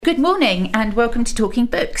Good morning and welcome to Talking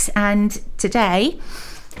Books. And today,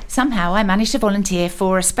 somehow I managed to volunteer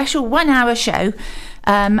for a special 1 hour show,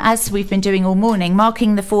 as we've been doing all morning,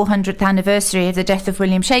 marking the 400th anniversary of the death of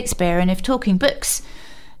William Shakespeare. And if Talking Books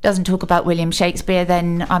doesn't talk about William Shakespeare,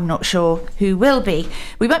 then I'm not sure who will be.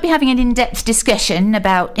 We won't be having an in-depth discussion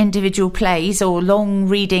about individual plays or long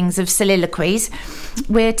readings of soliloquies.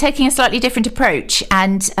 We're taking a slightly different approach,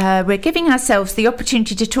 and we're giving ourselves the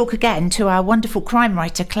opportunity to talk again to our wonderful crime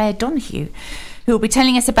writer, Clare Donoghue, who will be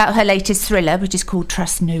telling us about her latest thriller, which is called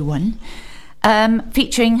Trust No One,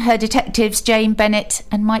 featuring her detectives Jane Bennett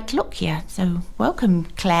and Mike Lockyer. So welcome,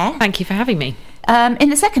 Clare. Thank you for having me. In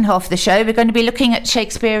the second half of the show, we're going to be looking at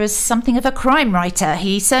Shakespeare as something of a crime writer.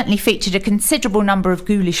 He certainly featured a considerable number of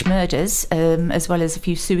ghoulish murders, as well as a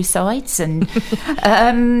few suicides. And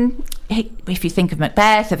if you think of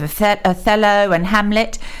Macbeth, of Othello and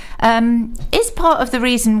Hamlet, is part of the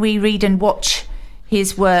reason we read and watch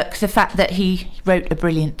his work the fact that he wrote a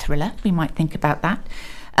brilliant thriller? We might think about that.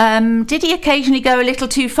 Did he occasionally go a little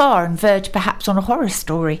too far and verge perhaps on a horror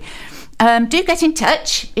story? Do get in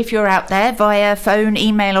touch if you're out there via phone,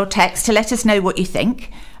 email or text to let us know what you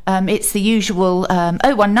think. It's the usual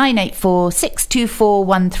 01984 624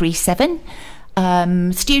 137,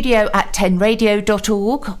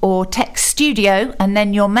 studio@10radio.org, or text studio and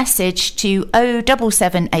then your message to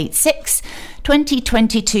 07786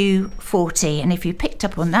 2022 40. And if you picked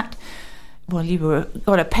up on that, well, you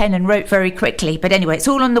got a pen and wrote very quickly. But anyway, it's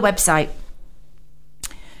all on the website.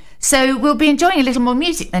 So we'll be enjoying a little more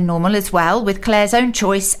music than normal as well, with Claire's own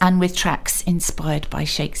choice and with tracks inspired by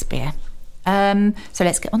Shakespeare. So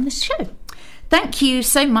let's get on the show. Thank you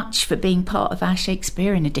so much for being part of our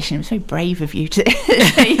Shakespearean edition. It was very brave of you to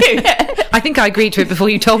say you. I think I agreed to it before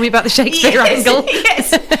you told me about the Shakespeare angle.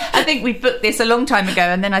 Yes, I think we booked this a long time ago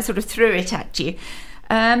and then I sort of threw it at you.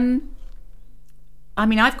 I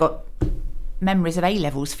mean, I've got memories of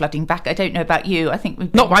A-levels flooding back. I don't know about you. I think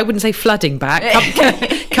we've been... I wouldn't say flooding back.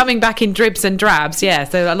 Coming back in dribs and drabs. Yeah,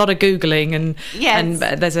 so a lot of googling and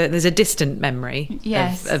there's a distant memory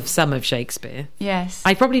of some of Shakespeare. Yes,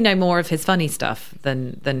 I probably know more of his funny stuff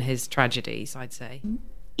than his tragedies, I'd say.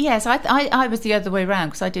 Yes, I was the other way around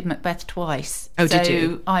because I did Macbeth twice. Oh, did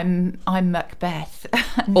you? I'm Macbeth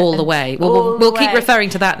all the way. Well, we'll keep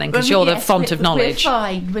referring to that then, because you're the font of knowledge.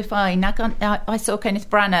 We're fine. I saw Kenneth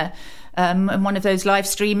Branagh in one of those live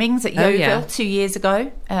streamings at Yeovil 2 years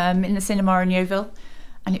ago, in the cinema in Yeovil,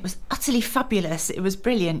 and it was utterly fabulous. It was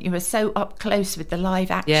brilliant. You were so up close with the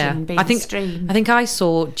live action being streamed. I think I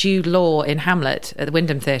saw Jude Law in Hamlet at the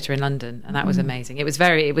Wyndham Theatre in London, and that was amazing. It was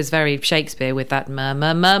very Shakespeare with that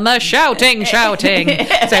shouting.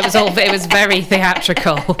 So it was very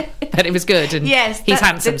theatrical, but it was good. And he's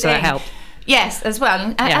handsome, so that helped. Yes, as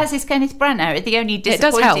well. As is Kenneth Branagh. The only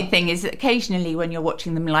disappointing thing is that occasionally when you're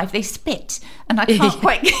watching them live, they spit. And I can't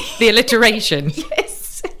quite... The alliteration.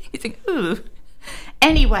 Yes. You think, ooh.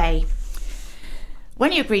 Anyway,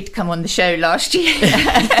 when you agreed to come on the show last year,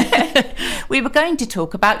 we were going to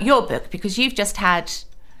talk about your book, because you've just had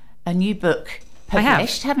a new book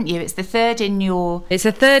published, haven't you? It's the third in your It's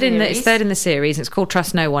the third in the series. It's called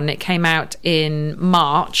Trust No One. It came out in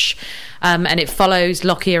March, and it follows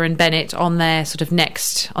Lockyer and Bennett on their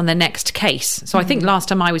next case. So I think last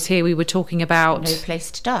time I was here, we were talking about No Place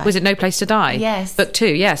to Die. Was it No Place to Die? Yes. Book 2,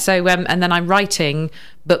 yeah. So and then I'm writing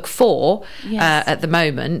book 4 at the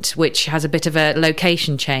moment, which has a bit of a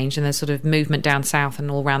location change, and there's sort of movement down south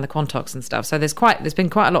and all around the Quantocks and stuff. So there's been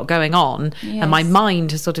quite a lot going on, and my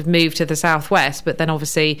mind has sort of moved to the southwest. But then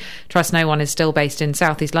obviously Trust No One is still based in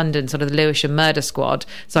southeast London, sort of the Lewisham Murder Squad.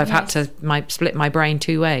 So I've had to split my brain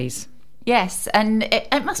two ways. Yes, and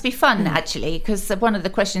it must be fun, actually, because one of the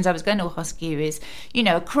questions I was going to ask you is,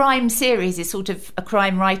 a crime series is sort of a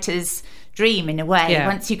crime writer's dream in a way,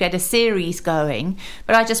 once you get a series going.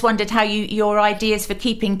 But I just wondered how your ideas for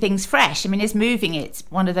keeping things fresh. I mean, is moving it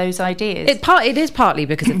one of those ideas? It is partly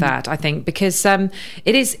because of that, I think, because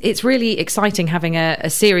it's really exciting having a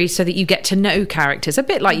series so that you get to know characters a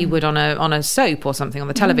bit like you would on a soap or something on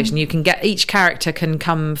the television. You can get each character can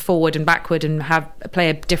come forward and backward and play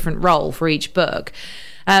a different role for each book.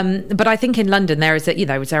 But I think in London there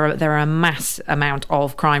are a mass amount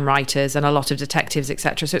of crime writers and a lot of detectives,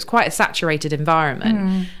 etc. So it's quite a saturated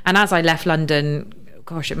environment. And as I left London,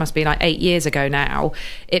 gosh, it must be like 8 years ago now,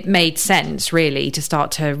 it made sense really to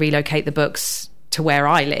start to relocate the books to where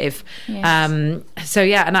I live. Yes. And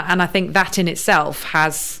I think that in itself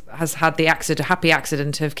has had the happy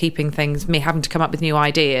accident of keeping me having to come up with new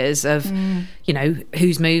ideas of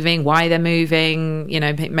who's moving, why they're moving,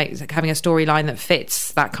 having a storyline that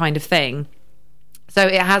fits that kind of thing. So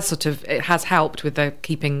it has helped with the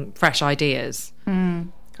keeping fresh ideas.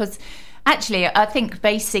 because actually I think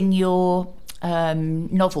basing your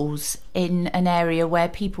novels in an area where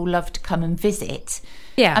people love to come and visit.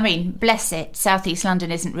 Yeah. I mean, bless it, South East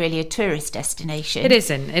London isn't really a tourist destination. It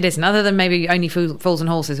isn't, other than maybe Only Fools and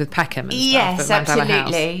Horses with Peckham and yes, stuff. Yes,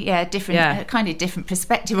 absolutely. Yeah, different, kind of different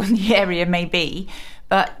perspective on the area maybe.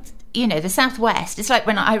 But, you know, the Southwest, it's like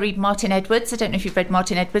when I read Martin Edwards. I don't know if you've read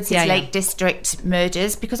Martin Edwards, his Lake District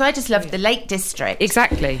murders, because I just love the Lake District.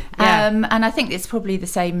 Exactly. Yeah. And I think it's probably the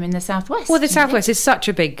same in the Southwest. Well, the Southwest is such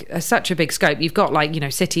a big scope. You've got, like, you know,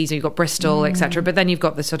 cities, you've got Bristol, etc., but then you've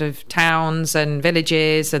got the sort of towns and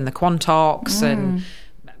villages and the Quantocks and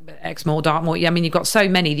Exmoor, Dartmoor. I mean, you've got so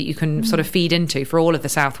many that you can sort of feed into for all of the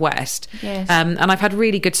Southwest. Yes. And I've had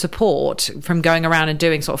really good support from going around and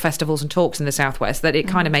doing sort of festivals and talks in the Southwest, that it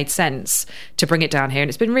kind of made sense to bring it down here. And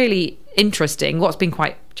it's been really interesting. What's been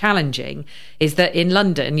quite challenging is that in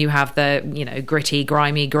London you have the, you know, gritty,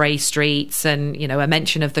 grimy, grey streets and, you know, a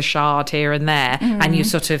mention of the Shard here and there, and you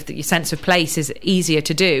sort of, your sense of place is easier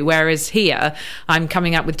to do, whereas here I'm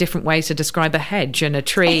coming up with different ways to describe a hedge and a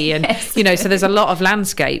tree and you know, so there's a lot of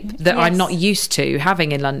landscape that I'm not used to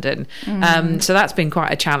having in London. So that's been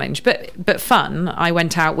quite a challenge, but fun. I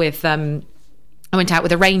went out with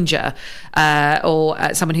a ranger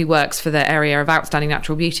or someone who works for the area of outstanding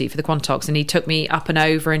natural beauty for the Quantocks, and he took me up and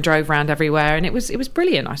over and drove around everywhere, and it was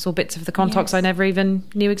brilliant. I saw bits of the Quantocks I never even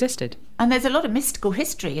knew existed. And there's a lot of mystical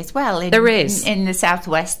history as well in the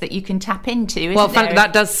Southwest that you can tap into, isn't there?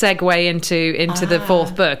 That does segue into the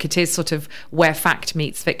fourth book. It is sort of where fact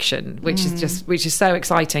meets fiction, which is so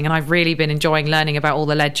exciting, and I've really been enjoying learning about all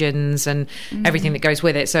the legends and everything that goes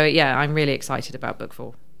with it. So yeah, I'm really excited about book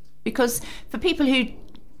 4. Because for people who,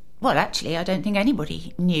 well, actually, I don't think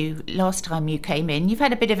anybody knew last time you came in, you've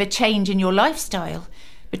had a bit of a change in your lifestyle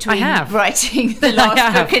between writing the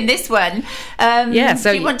last book and this one.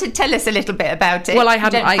 So do you want to tell us a little bit about it? Well, I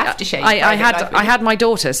had my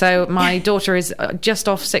daughter. So my daughter is just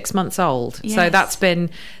off 6 months old. Yes. So that's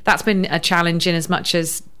been a challenge, in as much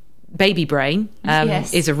as baby brain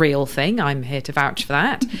is a real thing. I'm here to vouch for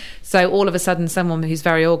that. So all of a sudden, someone who's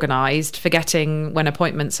very organised, forgetting when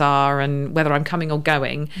appointments are and whether I'm coming or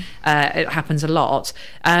going, it happens a lot.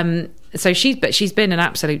 So she's been an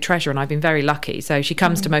absolute treasure, and I've been very lucky. So she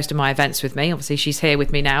comes to most of my events with me. Obviously, she's here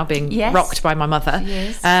with me now, being rocked by my mother.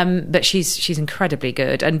 Yes. But she's incredibly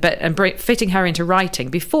good, and fitting her into writing.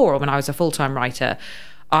 Before, when I was a full-time writer,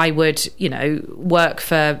 I would, you know, work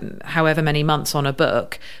for however many months on a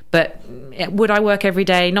book, but would I work every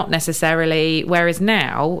day? Not necessarily. Whereas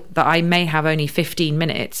now that I may have only 15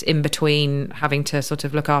 minutes in between having to sort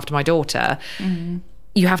of look after my daughter,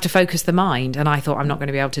 you have to focus the mind. And I thought, I'm not going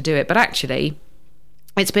to be able to do it. But actually,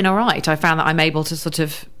 it's been all right. I found that I'm able to sort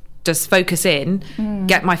of just focus in,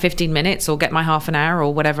 get my 15 minutes or get my half an hour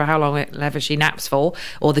or whatever, how long ever she naps for,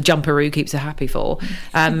 or the jumperoo keeps her happy for.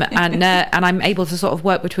 And I'm able to sort of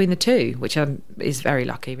work between the two, which is very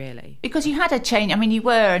lucky, really. Because you had a change. I mean, you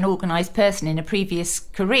were an organised person in a previous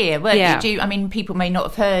career, weren't you? I mean, people may not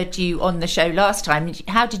have heard you on the show last time.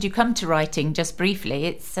 How did you come to writing, just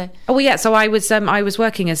briefly? So I was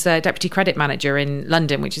working as a deputy credit manager in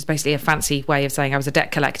London, which is basically a fancy way of saying I was a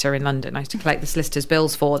debt collector in London. I used to collect the solicitors'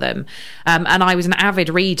 bills for them. And I was an avid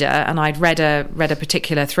reader, and I'd read a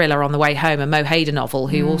particular thriller on the way home, a Mo Hayder novel,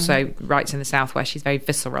 who also writes in the Southwest. She's very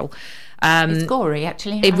visceral. It's gory,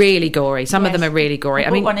 actually. It's really gory. Some of them are really gory. I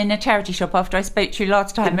bought one in a charity shop after I spoke to you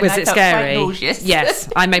last time. Was it scary? Quite nauseous. Yes,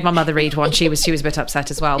 I made my mother read one. She was a bit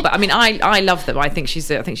upset as well. But I mean, I love them. I think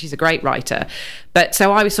she's a great writer. But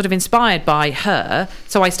so I was sort of inspired by her.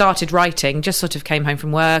 So I started writing. Just sort of came home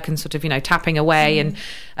from work and sort of, you know, tapping away. And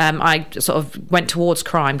I sort of went towards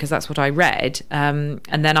crime because that's what I read. And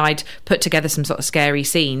then I'd put together some sort of scary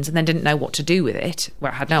scenes and then didn't know what to do with it.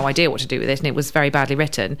 Well, I had no idea what to do with it, and it was very badly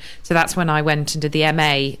written. So that's when I went and did the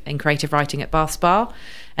MA in creative writing at Bath Spa.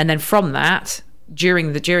 And then from that,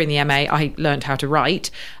 during the MA, I learned how to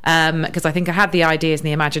write because I think I had the ideas and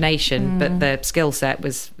the imagination, but the skill set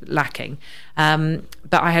was lacking. But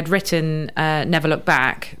I had written Never Look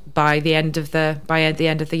Back by the end of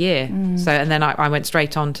the year. So, and then I went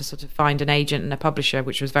straight on to sort of find an agent and a publisher,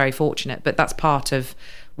 which was very fortunate. But that's part of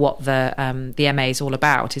what the MA is all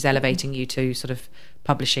about, is elevating you to sort of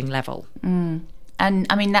publishing level. And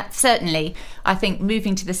I mean, that's certainly, I think,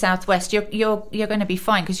 moving to the Southwest, you're going to be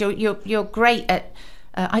fine, because you're great at.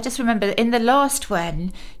 I just remember in the last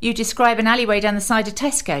one, you describe an alleyway down the side of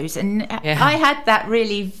Tesco's, and I had that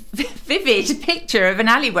really vivid picture of an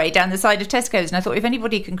alleyway down the side of Tesco's, and I thought, if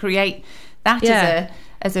anybody can create that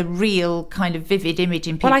as a real kind of vivid image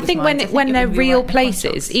in people's Well, I think minds. when they're real places,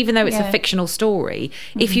 context. even though it's a fictional story,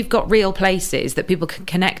 if you've got real places that people can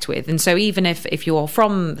connect with, and so even if you're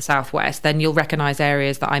from the Southwest, then you'll recognise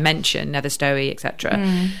areas that I mentioned, Netherstowey,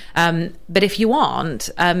 etc. But if you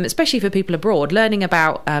aren't, especially for people abroad, learning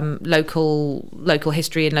about local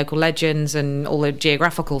history and local legends and all the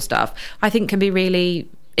geographical stuff, I think can be really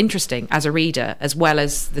interesting as a reader, as well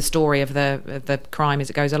as the story of the crime as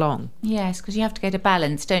it goes along. Yes, because you have to get a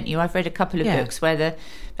balance, don't you? I've read a couple of books where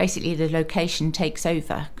basically the location takes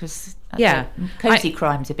over, because cozy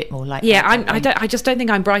crime's a bit more like that. I just don't think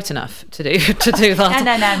I'm bright enough to do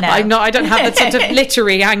that. No. I don't have that sort of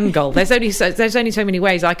literary angle. There's only so many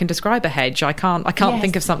ways I can describe a hedge. I can't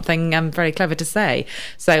think of something very clever to say.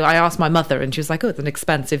 So I asked my mother, and she was like, "Oh, it's an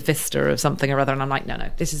expansive vista of something or other." And I'm like, "No,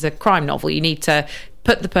 this is a crime novel. You need to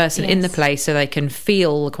put the person in the place so they can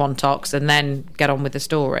feel the Quantocks and then get on with the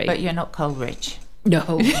story." But you're not Coleridge.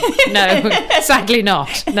 No, sadly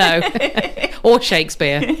not. No, or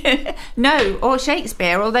Shakespeare. No, or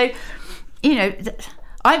Shakespeare. Although,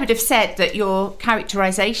 I would have said that your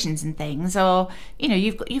characterizations and things are,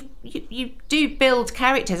 you do build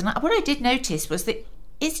characters. And what I did notice was that,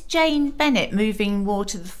 is Jane Bennett moving more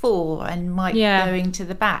to the fore and Mike going to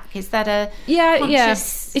the back? Is that a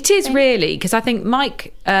conscious it is thing? Really, because I think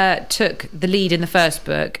Mike took the lead in the first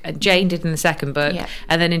book, and Jane did in the second book,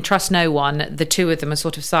 and then in Trust No One, the two of them are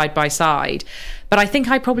sort of side by side. But I think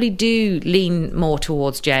I probably do lean more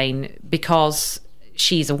towards Jane because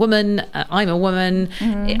she's a woman, I'm a woman.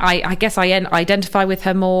 I guess I identify with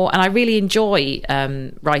her more, and I really enjoy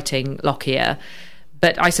writing Lockyer.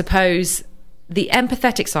 But I suppose the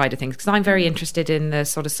empathetic side of things, because I'm very interested in the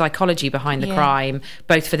sort of psychology behind the crime,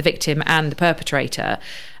 both for the victim and the perpetrator.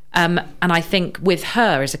 And I think with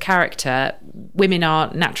her as a character, women are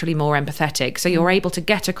naturally more empathetic. So you're able to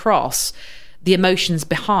get across the emotions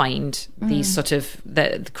behind these sort of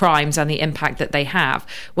the crimes and the impact that they have.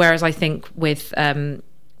 Whereas I think with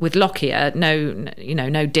Lockyer,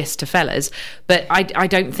 no diss to fellas, but I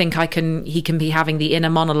don't think he can be having the inner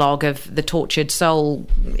monologue of the tortured soul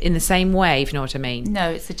in the same way, if you know what I mean. No,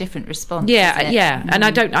 it's a different response. And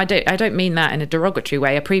I don't mean that in a derogatory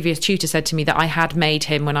way. A previous tutor said to me that I had made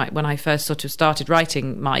him when I first sort of started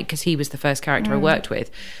writing Mike, because he was the first character I worked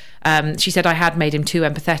with. She said I had made him too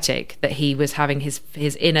empathetic, that he was having his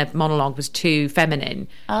inner monologue was too feminine.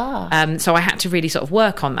 So I had to really sort of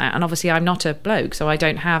work on that. And obviously I'm not a bloke, so I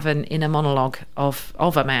don't have an inner monologue of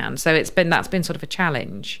a man. So that's been sort of a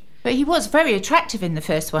challenge. But he was very attractive in the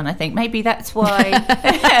first one, I think. Maybe that's why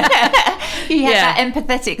he had that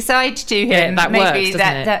empathetic side to him. Yeah, that Maybe works,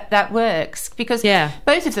 doesn't it? That works. Because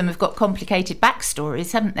both of them have got complicated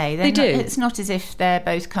backstories, haven't they? They do. It's not as if they're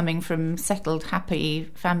both coming from settled,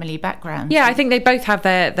 happy family backgrounds. Yeah, I think they both have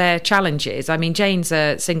their challenges. I mean, Jane's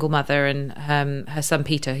a single mother, and her son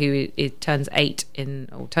Peter, who turned 8 in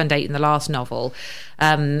the last novel,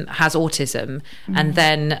 has autism. And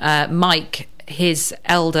then Mike, his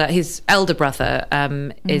elder brother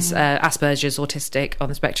is Asperger's, autistic on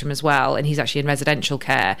the spectrum as well, and he's actually in residential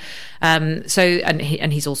care. And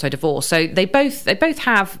he's also divorced. So they both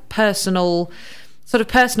have personal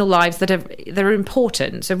lives that are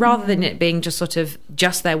important. So rather than it being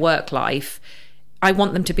just their work life, I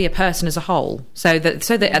want them to be a person as a whole, so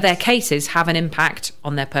that their cases have an impact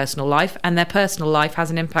on their personal life, and their personal life has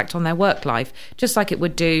an impact on their work life, just like it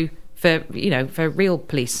would do for real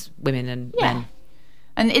police women and men.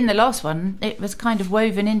 And in the last one, it was kind of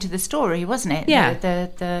woven into the story, wasn't it? Yeah.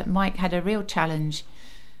 The Mike had a real challenge.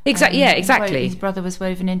 Exactly. His brother was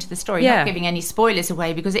woven into the story. Yeah. Not giving any spoilers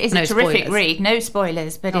away, because it is a terrific read. No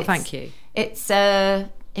spoilers, but thank you. It's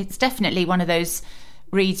definitely one of those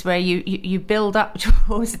reads where you build up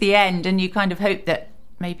towards the end, and you kind of hope that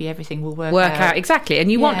maybe everything will work out. Exactly.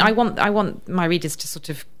 And I want my readers to sort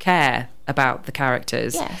of care about the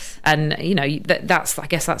characters. Yes. And that's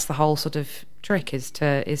the whole sort of trick, is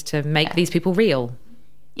to make these people real.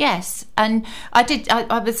 Yes, and I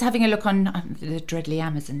was having a look on the dreadly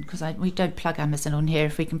Amazon, because we don't plug Amazon on here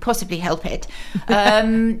if we can possibly help it.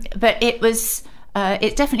 But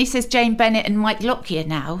it definitely says Jane Bennett and Mike Lockyer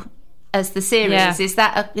now as the series. Yeah. Is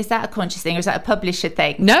that a conscious thing, or is that a publisher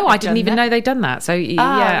thing? No, I didn't even know they'd done that. So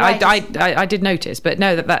right. I did notice, but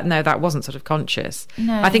that wasn't sort of conscious.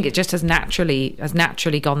 No. I think it just has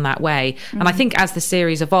naturally gone that way. And I think as the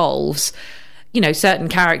series evolves, certain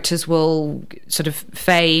characters will sort of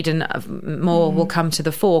fade and more will come to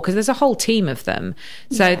the fore because there's a whole team of them.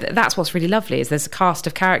 So that's what's really lovely, is there's a cast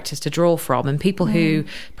of characters to draw from, and people who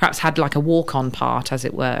perhaps had like a walk-on part, as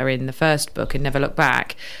it were, in the first book and Never Look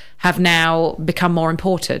Back, have now become more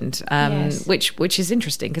important, which is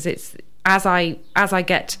interesting, because it's as I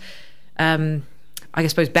get I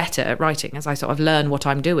suppose better at writing, as I sort of learn what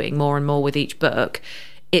I'm doing more and more with each book,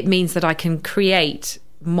 it means that I can create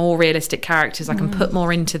more realistic characters. I can put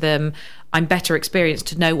more into them. I'm better experienced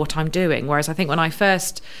to know what I'm doing. Whereas I think when I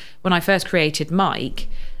first created Mike,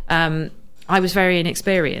 I was very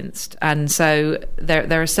inexperienced, and so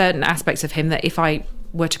there are certain aspects of him that if I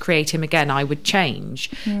were to create him again, I would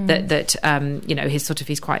change.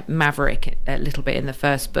 He's quite maverick a little bit in the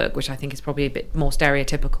first book, which I think is probably a bit more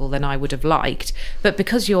stereotypical than I would have liked. But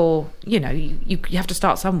because you have to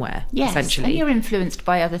start somewhere, essentially. And you're influenced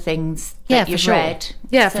by other things that you've read.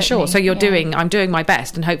 Yeah, for sure. So I'm doing my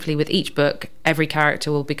best, and hopefully with each book, every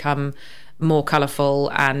character will become more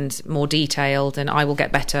colourful and more detailed, and I will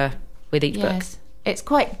get better with each book. It's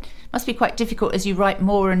must be quite difficult as you write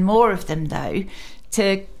more and more of them, though,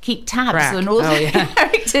 to keep tabs on all the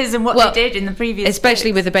characters and what they did in the previous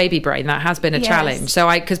especially books. With the baby brain, that has been a challenge. So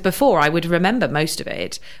because before I would remember most of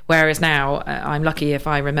it, whereas now I'm lucky if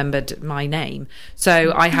I remembered my name.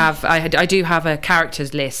 So I do have a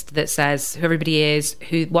characters list that says who everybody is,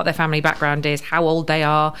 what their family background is, how old they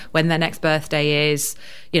are, when their next birthday is,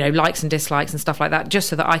 likes and dislikes and stuff like that, just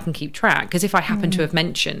so that I can keep track. Because if I happen to have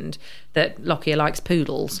mentioned that Lockyer likes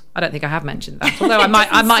poodles, I don't think I have mentioned that, although I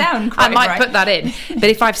might put that in. But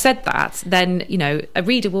if I've said that, then a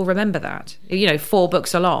reader will remember that. 4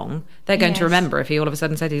 books along, they're going to remember if he all of a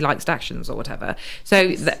sudden said he likes Dachshunds or whatever.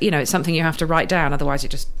 So it's something you have to write down, otherwise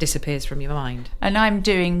it just disappears from your mind. And I'm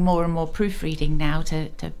doing more and more proofreading now to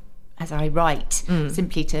as I write,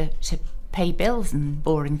 simply to pay bills and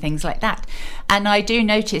boring things like that. And I do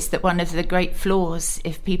notice that one of the great flaws,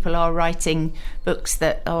 if people are writing books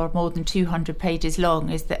that are more than 200 pages long,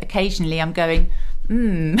 is that occasionally I'm going,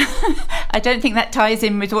 I don't think that ties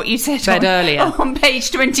in with what you said earlier on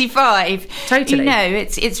page 25. Totally.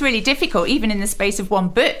 It's really difficult, even in the space of one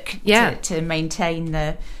book, to maintain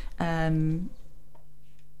the...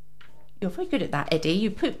 You're very good at that, Eddie.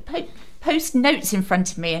 You post notes in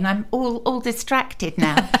front of me, and I'm all distracted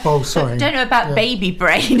now. Oh, sorry. I don't know about baby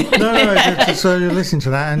brain. No. So you listen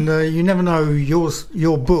to that, and you never know.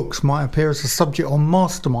 Your books might appear as a subject on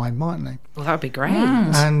Mastermind, mightn't they? Well, that would be great.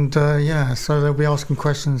 And so they'll be asking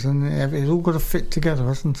questions, and it's all got to fit together,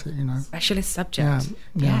 hasn't it? Specialist subject.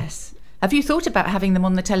 Yeah. Yes. Have you thought about having them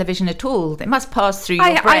on the television at all? They must pass through your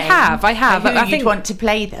brain. I have. I think you'd want to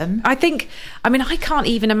play them. I can't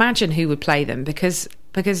even imagine who would play them because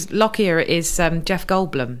Lockyer is Jeff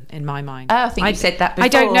Goldblum in my mind. Oh, I think you said that before. I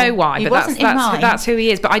don't know why, He but wasn't in mine. that's who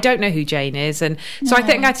he is. But I don't know who Jane is, and so I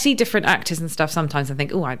think I see different actors and stuff sometimes and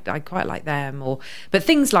think, I quite like them. But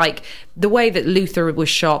things like the way that Luther was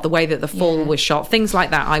shot, the way that The Fall was shot, things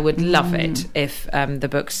like that, I would love it if the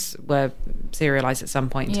books were serialised at some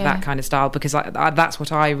point to that kind of style, because that's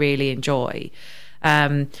what I really enjoy.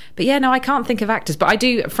 I can't think of actors, but I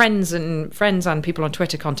do. Friends and people on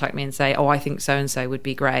Twitter contact me and say, I think so and so would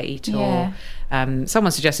be great, or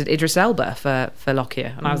someone suggested Idris Elba for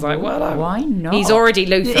Lockyer, and I was like, well, why not? He's already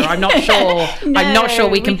Luther. I'm not sure. I'm not sure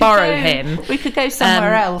we can borrow him. We could go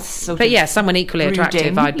somewhere else. But someone equally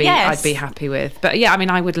attractive, I'd be Yes. happy with. But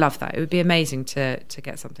I would love that. It would be amazing to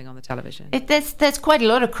get something on the television. There's quite a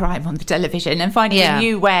lot of crime on the television, and finding a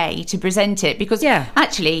new way to present it, because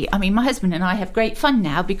actually, my husband and I have great fun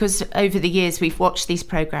now, because over the years we've watched these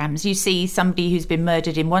programmes. You see somebody who's been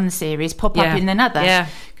murdered in one series pop up in another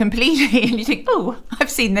completely, and you think, I've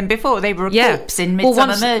seen them before. They were a corpse in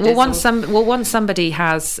Midsummer Murders. Once somebody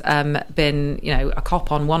has been a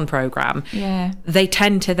cop on one programme, they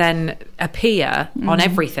tend to then appear on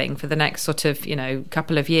everything for the next sort of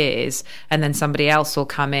couple of years, and then somebody else will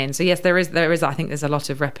come in. So yes, there is I think there's a lot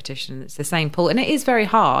of repetition. It's the same pull, and it is very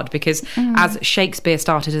hard because as Shakespeare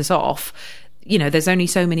started us off, there's only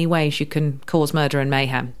so many ways you can cause murder and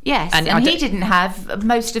mayhem. Yes, and he didn't have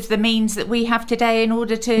most of the means that we have today in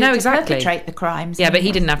order to perpetrate the crimes. Yeah, but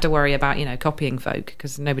he didn't have to worry about copying folk,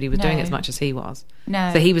 because nobody was doing as much as he was.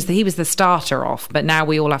 No, so he was the starter off. But now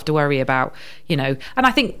we all have to worry about and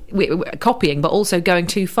I think copying, but also going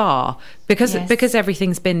too far because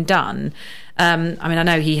everything's been done. I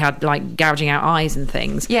know he had like gouging out eyes and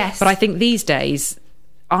things. Yes, but I think these days,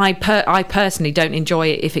 I personally don't enjoy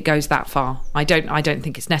it if it goes that far. I don't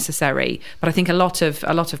think it's necessary. But I think a lot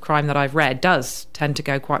of crime that I've read does tend to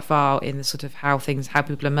go quite far in the sort of how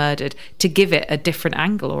people are murdered, to give it a different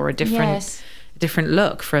angle or a different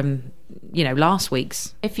look from last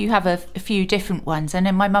week's. If you have a few different ones, and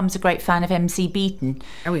then my mum's a great fan of MC Beaton.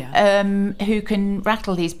 Oh yeah. Who can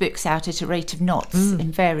rattle these books out at a rate of knots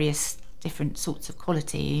in various different sorts of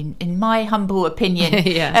quality, in my humble opinion.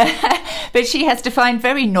 But she has to find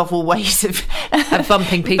very novel ways of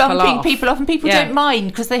bumping people off. And people don't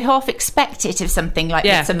mind because they half expect it of something like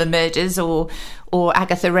Midsummer Murders or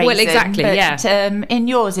Agatha Raisin. Well, exactly, but, in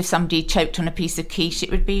yours, if somebody choked on a piece of quiche,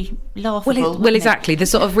 it would be laughable. Well, exactly. The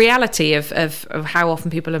sort of reality of how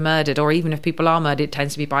often people are murdered, or even if people are murdered, it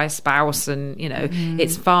tends to be by a spouse, and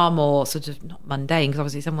it's far more sort of not mundane because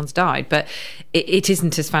obviously someone's died, but it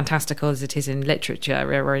isn't as fantastical as it is in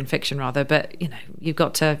literature or in fiction rather. But you've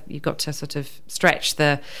got to sort of stretch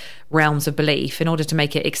the realms of belief in order to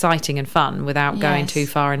make it exciting and fun without going too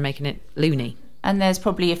far and making it loony. And there's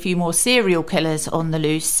probably a few more serial killers on the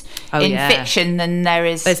loose in fiction than there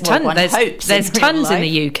is There's tons in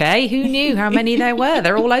the UK. Who knew how many there were?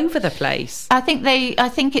 They're all over the place. I think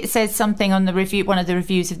it says something on the review, one of the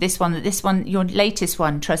reviews of this one, that this one, your latest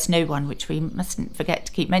one, Trust No One, which we mustn't forget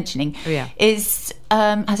to keep mentioning, is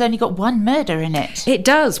has only got one murder in it. It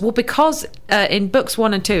does. Well, because in books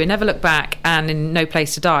 1 and 2, in Never Look Back and in No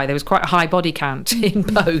Place to Die, there was quite a high body count in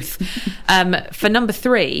both. For number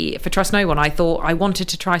 3, for Trust No One, I thought I wanted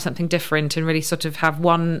to try something different and really sort of have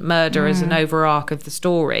one murder as an over arc of the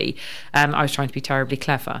story. I was trying to be terribly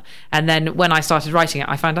clever. And then when I started writing it,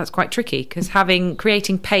 I found that's quite tricky because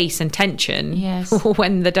creating pace and tension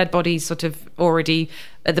when the dead body's sort of already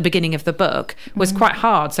at the beginning of the book was quite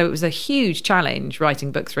hard. So it was a huge challenge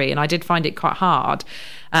writing book 3, and I did find it quite hard.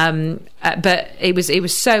 But it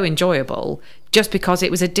was so enjoyable just because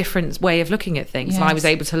it was a different way of looking at things. And I was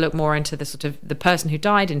able to look more into the sort of the person who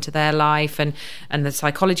died, into their life and the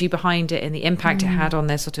psychology behind it and the impact it had on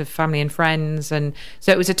their sort of family and friends. And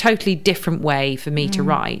so it was a totally different way for me to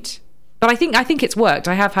write. But I think it's worked.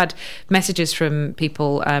 I have had messages from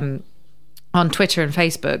people on Twitter and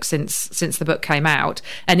Facebook since the book came out,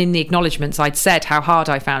 and in the acknowledgements I'd said how hard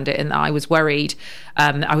I found it and that I was worried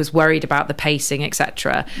about the pacing,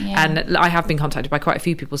 etc. And I have been contacted by quite a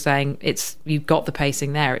few people saying you've got the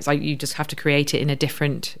pacing there. It's like you just have to create it in a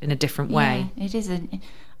different way. It isn't.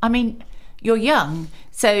 I mean, you're young,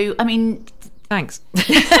 so I mean, thanks.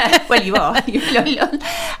 Well, you are. You're young.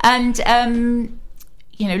 And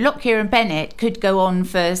Lockyer and Bennett could go on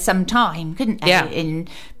for some time, couldn't they? Yeah.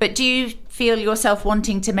 But do you feel yourself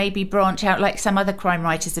wanting to maybe branch out like some other crime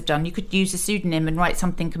writers have done? You could use a pseudonym and write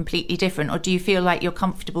something completely different, or do you feel like you're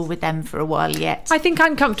comfortable with them for a while yet? I think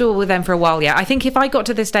I'm comfortable with them for a while yet. I think if I got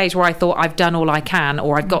to the stage where I thought I've done all I can,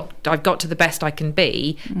 or I've got to the best I can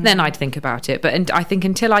be, then I'd think about it. But I think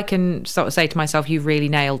until I can sort of say to myself, you've really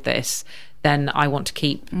nailed this, then I want to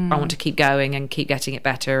keep going and keep getting it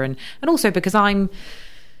better. And also because I'm,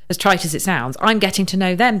 as trite as it sounds, I'm getting to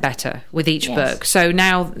know them better with each book. So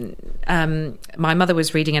now my mother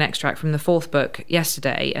was reading an extract from the 4th book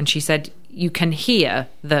yesterday, and she said you can hear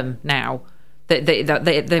them now.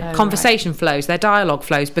 The conversation flows, their dialogue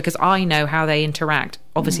flows, because I know how they interact.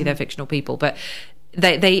 Obviously they're fictional people, but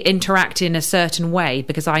they interact in a certain way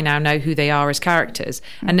because I now know who they are as characters.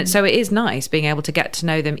 And so it is nice being able to get to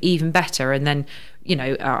know them even better, and then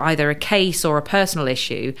either a case or a personal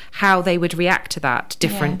issue, how they would react to that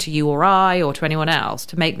different to you or I or to anyone else,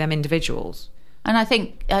 to make them individuals. And I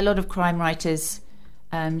think a lot of crime writers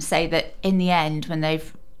say that in the end, when they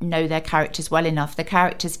know their characters well enough, the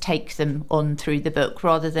characters take them on through the book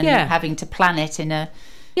rather than having to plan it in a...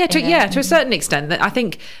 to a certain extent. That I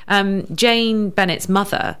think Jane Bennett's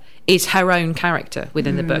mother is her own character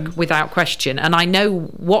within the book, without question. And I know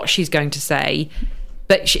what she's going to say,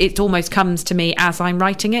 but it almost comes to me as I'm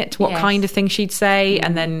writing it, what kind of thing she'd say.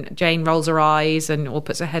 And then Jane rolls her eyes or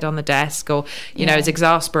puts her head on the desk, or, is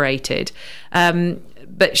exasperated.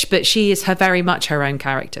 But she is very much her own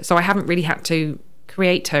character. So I haven't really had to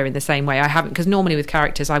create her in the same way. I haven't, because normally with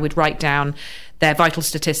characters, I would write down their vital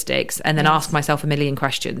statistics and then ask myself a million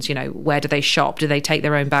questions. Where do they shop? Do they take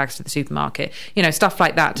their own bags to the supermarket? Stuff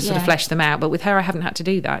like that to sort of flesh them out. But with her, I haven't had to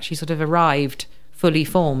do that. She sort of arrived fully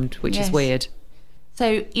formed, which is weird.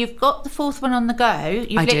 So you've got the 4th one on the go.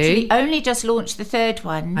 You've literally only just launched the 3rd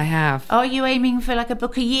one. I have. Are you aiming for like a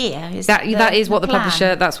book a year? That is what the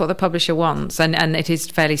publisher. That's what the publisher wants, and it is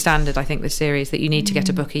fairly standard. I think the series that you need to get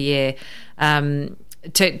a book a year.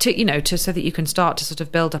 To so that you can start to sort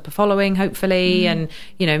of build up a following, hopefully, and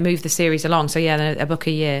move the series along. So a book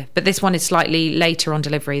a year. But this one is slightly later on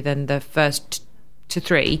delivery than the first to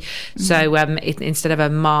 3. So instead of a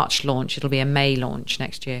March launch, it'll be a May launch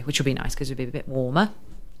next year, which will be nice because it'll be a bit warmer.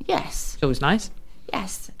 Yes, it's always nice.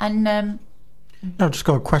 Yes, and I've just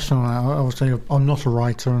got a question on that. Obviously, I'm not a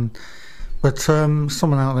writer, and But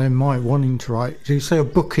someone out there might wanting to write, do you say a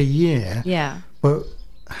book a year? Yeah. But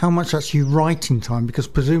how much that's you writing time? Because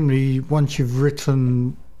presumably once you've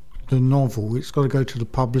written the novel, it's got to go to the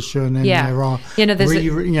publisher, and then there are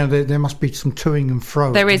there must be some toing and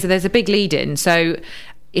fro. There's a big lead in. So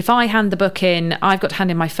if I hand the book in, I've got to hand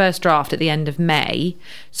in my first draft at the end of May.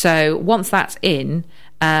 So once that's in,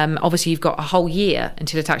 obviously you've got a whole year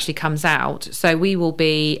until it actually comes out. So we will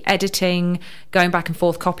be editing, going back and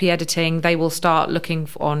forth, copy editing. They will start looking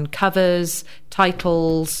on covers,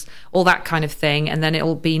 titles, all that kind of thing, and then it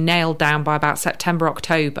will be nailed down by about September,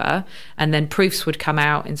 October, and then proofs would come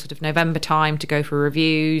out in sort of November time to go for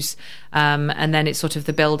reviews, and then it's sort of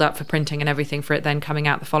the build up for printing and everything for it then coming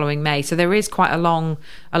out the following May. So there is quite a long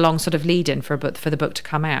sort of lead in for the book to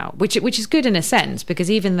come out, which is good in a sense, because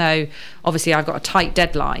even though obviously I've got a tight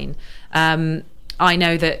deadline, I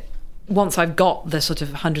know that once I've got the sort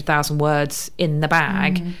of 100,000 words in the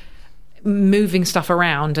bag, moving stuff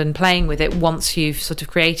around and playing with it once you've sort of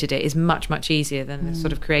created it is much, much easier than the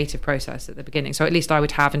sort of creative process at the beginning. So at least I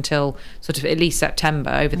would have until sort of at least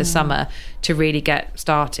September over the summer to really get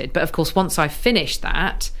started. But of course, once I've finished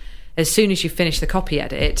that, as soon as you finish the copy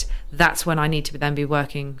edit, that's when I need to then be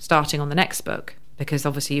starting on the next book, because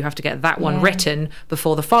obviously you have to get that one written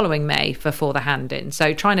before the following May for the hand in.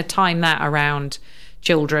 So trying to time that around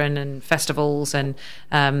children and festivals and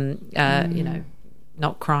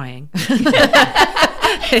not crying.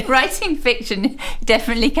 Writing fiction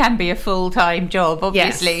definitely can be a full-time job,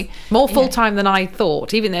 obviously. Yes. More full-time than I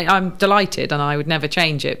thought, even though I'm delighted and I would never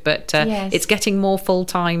change it, but it's getting more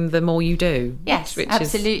full-time the more you do. Yes,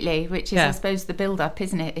 absolutely, which is I suppose the build-up,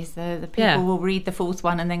 isn't it? Is the people will read the fourth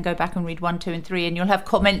one and then go back and read 1, 2 and 3, and you'll have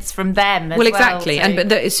comments from them as well. Exactly. So.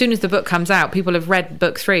 But as soon as the book comes out, people have read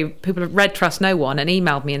book 3, people have read Trust No One and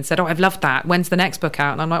emailed me and said, I've loved that, when's the next book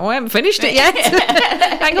out? And I'm like, I haven't finished it yet.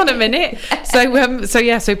 Hang on a minute.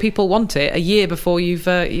 So people want it a year before you've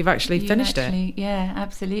actually finished it. Yeah,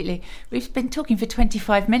 absolutely. We've been talking for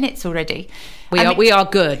 25 minutes already. We are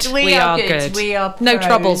good. We are good. We are pros. No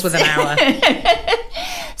troubles with an hour.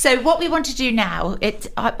 So what we want to do now,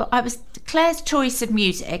 I was Claire's choice of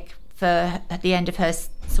music for at the end of her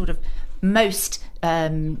sort of the most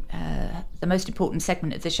important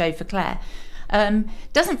segment of the show for Claire.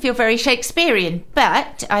 Doesn't feel very Shakespearean,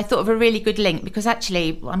 but I thought of a really good link, because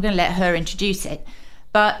actually I'm going to let her introduce it.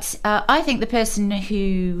 But I think the person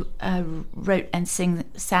who wrote and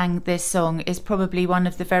sang this song is probably one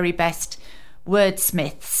of the very best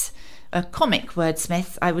wordsmiths, a comic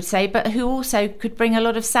wordsmith, I would say, but who also could bring a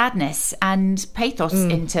lot of sadness and pathos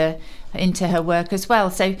into her work as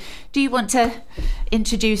well. So do you want to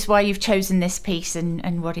introduce why you've chosen this piece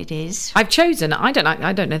and what it is? I've chosen, I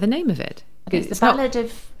don't know the name of it. It's the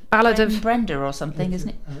Ballad of Brenda or something, isn't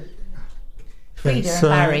it? Frida and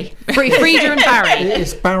Barry. Frida and Barry.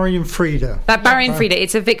 It's Barry and Frida. Barry and Frida.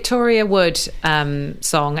 It's a Victoria Wood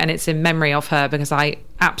song, and it's in memory of her, because I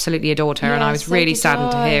absolutely adored her, and I was really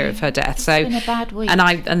saddened to hear of her death. So it's been a bad week.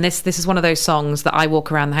 And this is one of those songs that I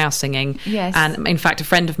walk around the house singing. Yes. And in fact, a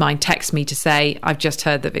friend of mine texted me to say, I've just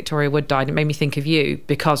heard that Victoria Wood died. It made me think of you,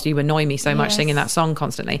 because you annoy me so much singing that song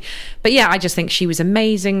constantly. But yeah, I just think she was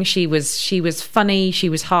amazing. She was funny. She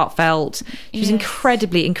was heartfelt. She was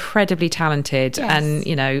incredibly, incredibly talented,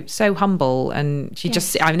 and so humble. And she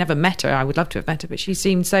I've never met her. I would love to have met her, but she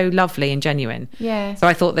seemed so lovely and genuine. Yeah. So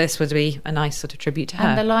I thought this would be a nice sort of tribute to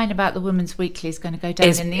her. And the line about the Women's Weekly is going to go down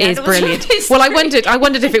in the is brilliant. Well, I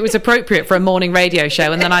wondered if it was appropriate for a morning radio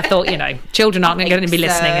show, and then I thought, children aren't going to be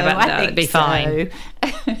listening about that. It'd be fine.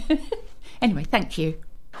 Anyway, thank you.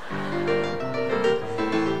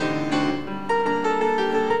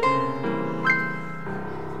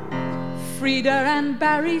 Frida and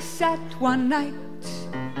Barry sat one night.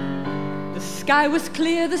 The sky was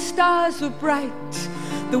clear, the stars were bright.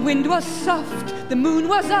 The wind was soft, the moon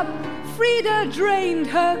was up. Frida drained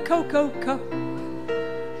her cocoa cup.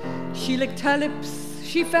 She licked her lips,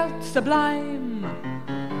 she felt sublime.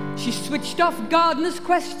 She switched off gardener's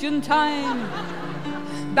question time.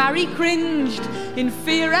 Barry cringed in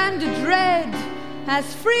fear and dread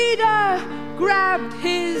as Frida grabbed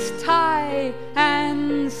his tie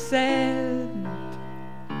and said,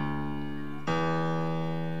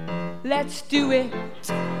 let's do it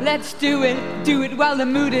do it while the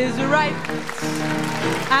mood is right.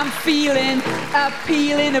 I'm feeling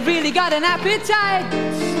appealing, I've really got an appetite.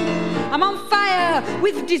 I'm on fire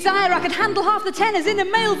with desire, I could handle half the tenors in a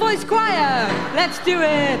male voice choir. Let's do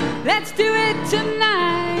it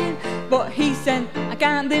tonight. But he said, I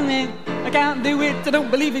can't do it, I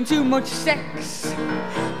don't believe in too much sex.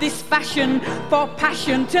 This fashion for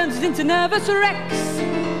passion turns us into nervous wrecks.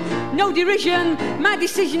 no derision. My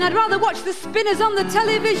decision, I'd rather watch the spinners on the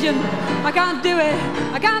television. I can't do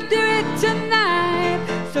it tonight.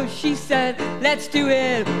 So she said, let's do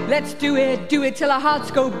it till our hearts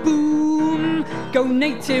go boom. Go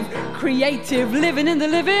native, creative, living in the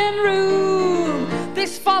living room.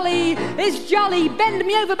 This folly is jolly, bend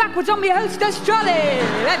me over backwards on my hostess trolley.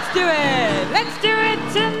 Let's do it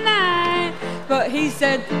tonight. But he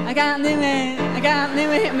said, I can't do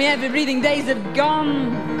it, my heavy breathing days have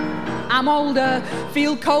gone. I'm older,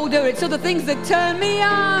 feel colder, it's other things that turn me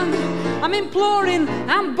on. I'm imploring,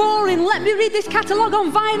 I'm boring, let me read this catalogue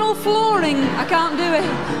on vinyl flooring. I can't do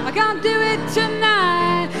it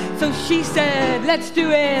tonight. So she said, let's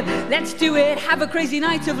do it, have a crazy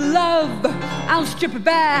night of love. I'll strip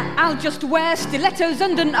bare, I'll just wear stilettos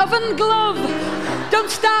and an oven glove. Don't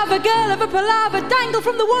starve a girl of a palaver, dangle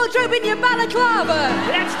from the wardrobe in your balaclava.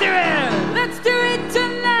 Let's do it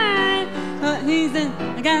tonight. But he said,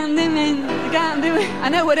 I can't do it, I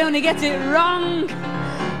know I'd only get it wrong.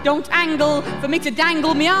 Don't angle for me to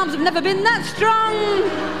dangle, my arms have never been that strong.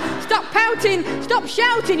 Stop pouting, stop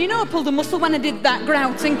shouting, you know I pulled a muscle when I did that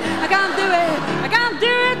grouting. I can't do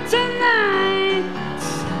it tonight.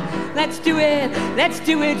 Let's do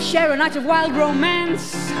it, share a night of wild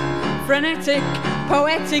romance. Frenetic,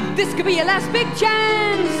 poetic, this could be your last big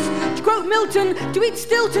chance. To quote Milton, to eat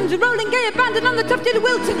Stilton, to rolling gay abandon on the tufted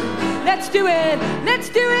Wilton. Let's do it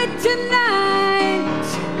tonight.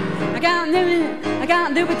 I can't do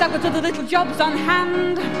it, I've got other little jobs on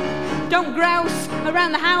hand. Don't grouse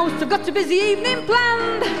around the house, I've got a busy evening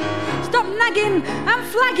planned. Stop nagging, I'm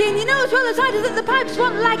flagging, you know as well as I do that the pipes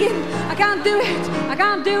want lagging. I can't do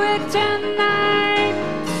it tonight.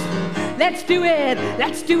 Let's do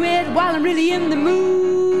it while I'm really in the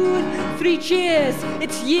mood. 3 cheers,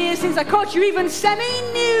 it's years since I caught you even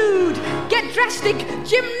semi-nude. Get drastic,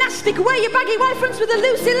 gymnastic, wear your baggy white fronts with a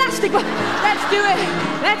loose elastic. Let's do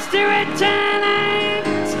it tonight.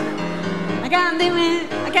 I can't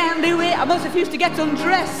do it, I must refuse to get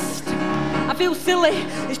undressed. I feel silly,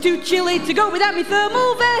 it's too chilly to go without me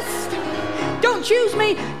thermal vest. Don't choose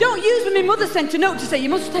me, don't use me, my mother sent a note to say you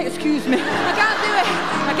must excuse me. I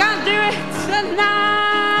can't do it tonight.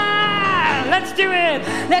 Let's do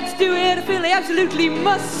it, I feel I absolutely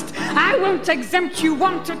must. I won't exempt you,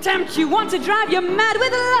 want to tempt you, want to drive you mad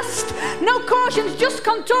with lust. No cautions, just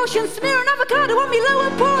contortions, smear an avocado on me lower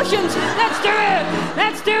portions. Let's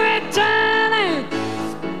do it tonight.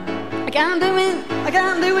 I can't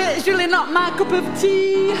do it, it's really not my cup of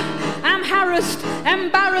tea. I'm harassed,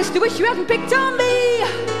 embarrassed, I wish you hadn't picked on me.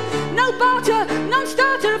 No barter,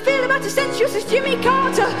 non-starter, I feel about as sensuous as Jimmy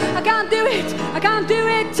Carter. I can't do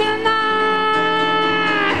it tonight.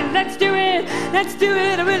 Let's do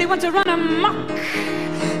it, I really want to run amok.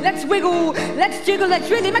 Let's wiggle, let's jiggle, let's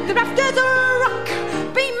really make the rafters rock.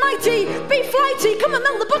 Be mighty, be flighty, come and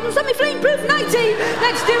melt the buttons on me flame-proof nighty.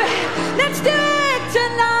 Let's do it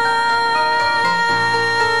tonight.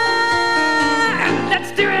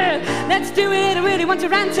 Let's do it, I really want to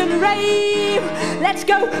rant and rave. Let's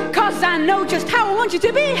go, cause I know just how I want you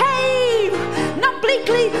to behave. Not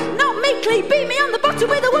bleakly, not meekly, beat me on the bottom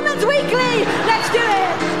with a woman's weekly. Let's do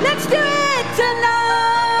it tonight.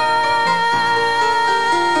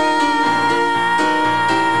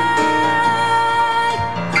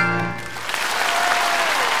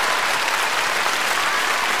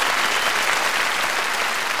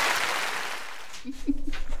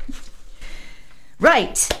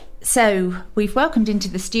 Right. So we've welcomed into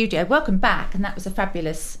the studio, welcome back, and that was a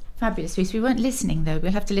fabulous piece. We weren't listening though,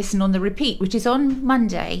 we'll have to listen on the repeat, which is on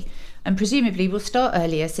Monday, and presumably we'll start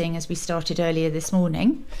earlier, seeing as we started earlier this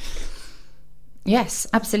morning. Yes,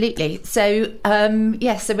 absolutely. So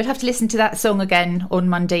so we'll have to listen to that song again on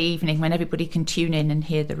Monday evening when everybody can tune in and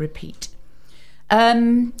hear the repeat.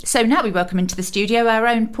 So now we welcome into the studio our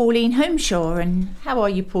own Pauline Holmeshaw. And how are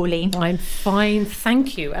you, Pauline? I'm fine,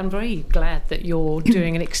 thank you. I'm very glad that you're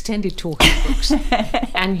doing an extended talk of books.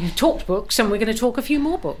 And you talked books, and we're going to talk a few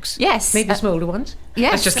more books. Yes. Maybe some older ones.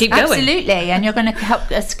 Yes, let's just keep going. Absolutely. And you're going to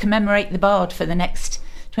help us commemorate the Bard for the next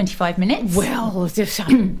 25 minutes. Well,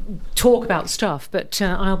 talk about stuff, but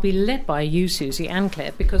I'll be led by you, Suzie, and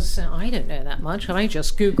Claire, because I don't know that much. I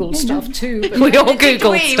just Google stuff too. But we all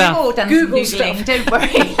Google stuff. We've all done Google some Googling, stuff. don't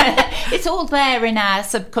worry. It's all there in our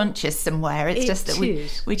subconscious somewhere. It's just that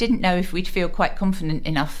we didn't know if we'd feel quite confident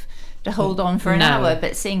enough to hold on for an hour,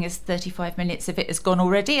 but seeing as 35 minutes of it has gone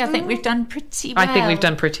already, I think we've done pretty well. I think we've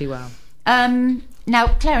done pretty well. Now,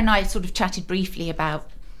 Claire and I sort of chatted briefly about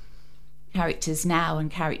characters now and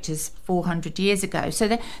characters 400 years ago, so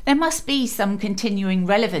there must be some continuing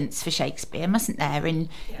relevance for Shakespeare, mustn't there, in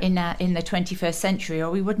the 21st century, or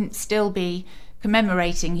we wouldn't still be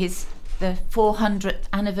commemorating the 400th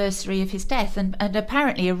anniversary of his death, and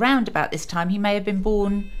apparently around about this time he may have been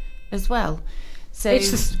born as well. So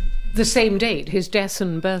it's the same date. His death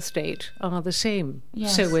and birth date are the same.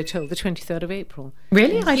 Yes. So we're told, the 23rd of April.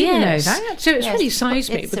 Really? I didn't know that. So it's really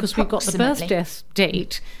seismic because we've got the birth-death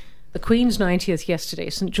date, the Queen's 90th yesterday,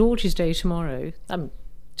 St George's Day tomorrow.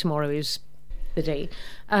 Tomorrow is the day.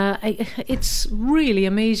 It's really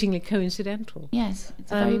amazingly coincidental. Yes,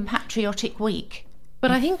 it's a very patriotic week.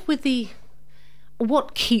 But I think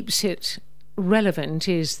what keeps it relevant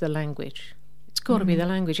is the language. It's got to be the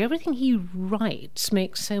language. Everything he writes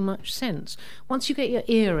makes so much sense. Once you get your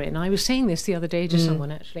ear in, I was saying this the other day to someone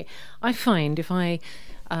actually, I find if I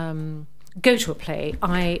go to a play,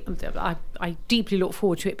 I deeply look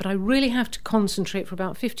forward to it, but I really have to concentrate for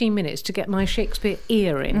about 15 minutes to get my Shakespeare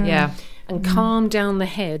ear in and calm down the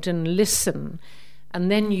head and listen. And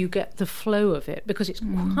then you get the flow of it, because it's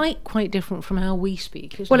quite different from how we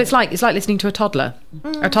speak. Isn't it? It's like listening to a toddler.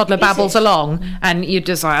 A toddler babbles along, and you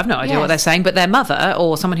just I have no idea what they're saying, but their mother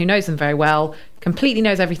or someone who knows them very well completely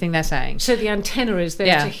knows everything they're saying. So the antenna is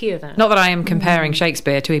there to hear that. Not that I am comparing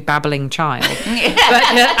Shakespeare to a babbling child, but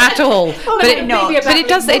at all. But it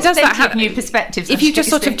does that have new perspectives. If you just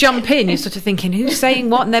sort of jump in, you're sort of thinking, who's saying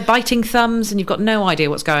what, and they're biting thumbs, and you've got no idea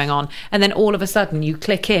what's going on, and then all of a sudden you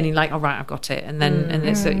click in, and you're like, all right, I've got it, and then and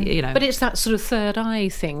it's But it's that sort of third eye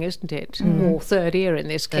thing, isn't it, or third ear in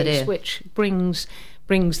this case, which brings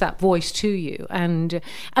that voice to you, and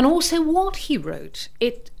also what he wrote.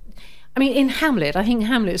 In Hamlet, I think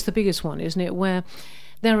Hamlet's the biggest one, isn't it, where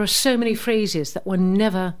there are so many phrases that were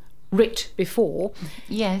never writ before,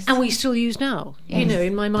 and we still use now.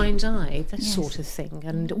 In my mind's eye, that sort of thing.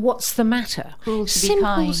 And what's the matter?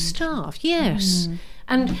 Simple stuff, yes.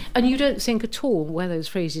 And you don't think at all where those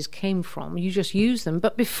phrases came from. You just use them.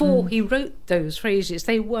 But before he wrote those phrases,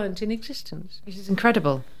 they weren't in existence. Which is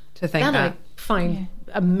incredible to think that. I find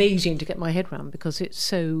amazing to get my head around, because it's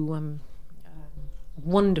so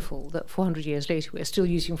wonderful that 400 years later we're still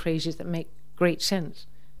using phrases that make great sense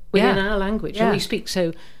within our language, and we speak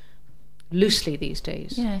so loosely these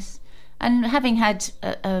days. Yes, and having had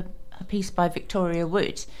a piece by Victoria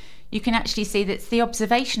Wood, you can actually see that the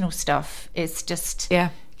observational stuff is just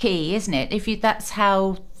key, isn't it? That's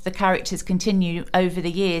how the characters continue over the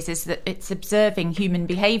years, is that it's observing human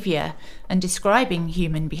behaviour and describing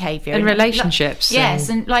human behaviour and relationships.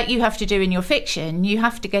 And like you have to do in your fiction, you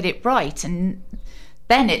have to get it right, and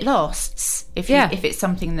then it lasts if it's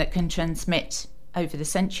something that can transmit over the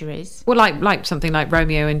centuries. Well, like something like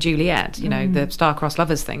Romeo and Juliet, the star-crossed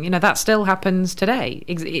lovers thing, that still happens today,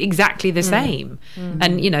 exactly the same.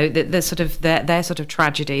 And the sort of their sort of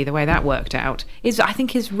tragedy, the way that worked out, I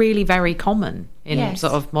think is really very common in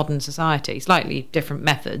sort of modern society. Slightly different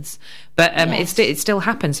methods, but it still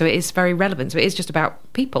happens. So it is very relevant. So it is just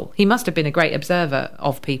about people. He must have been a great observer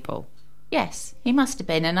of people. Yes, he must have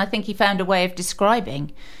been, and I think he found a way of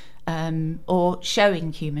describing or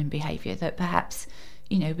showing human behaviour that perhaps,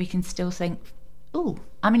 we can still think,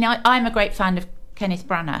 I'm a great fan of Kenneth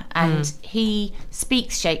Branagh, and he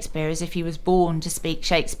speaks Shakespeare as if he was born to speak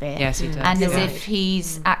Shakespeare. Yes, he does. And as if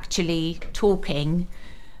he's actually talking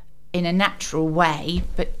in a natural way,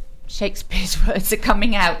 but Shakespeare's words are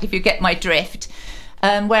coming out, if you get my drift.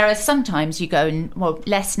 Whereas sometimes you go and,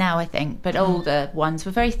 less now I think, but older ones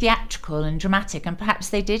were very theatrical and dramatic, and perhaps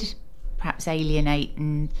they did alienate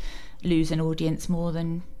and lose an audience more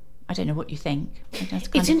than, I don't know what you think.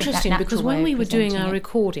 It's interesting because when we were doing our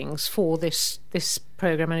recordings for this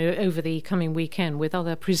programme and over the coming weekend with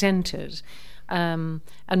other presenters, and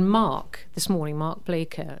Mark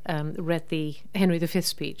Blaker, read the Henry V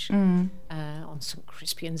speech on St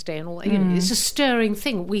Crispian's Day and all that. It's a stirring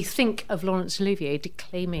thing. We think of Laurence Olivier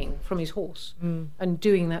declaiming from his horse and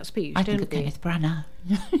doing that speech. I think of Kenneth Branagh.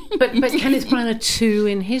 but Kenneth Branagh too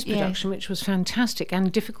in his production, which was fantastic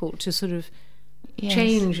and difficult to sort of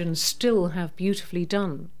change and still have beautifully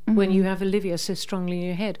done when you have Olivia so strongly in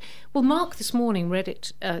your head. Well, Mark this morning read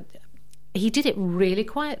it. He did it really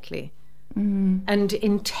quietly. And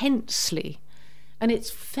intensely, and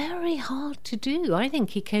it's very hard to do. I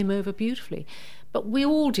think he came over beautifully, but we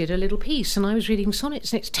all did a little piece, and I was reading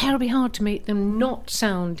sonnets, and it's terribly hard to make them not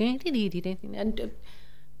sound and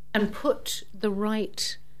put the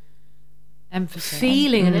right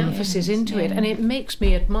feeling and emphasis into it. And it makes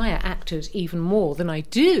me admire actors even more than I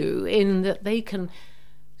do, in that they can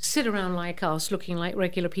sit around like us, looking like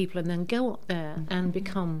regular people, and then go up there and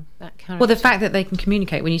become that character. Well, the fact that they can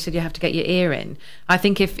communicate, when you said you have to get your ear in, I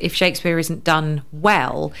think if Shakespeare isn't done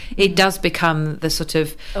well, it does become the sort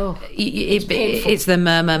of it's the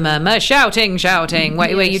murmur, shouting,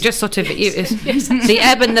 where you just sort of the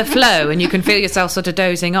ebb and the flow, and you can feel yourself sort of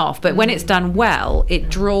dozing off. But when it's done well, it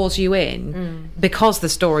draws you in because the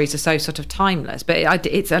stories are so sort of timeless. But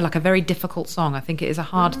it's like a very difficult song. I think it is a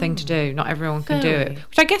hard thing to do. Not everyone can do it,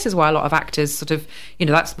 which I guess is why a lot of actors sort of,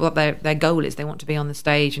 that's what their goal is. They want to be on the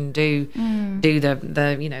stage and do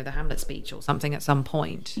the Hamlet speech or something at some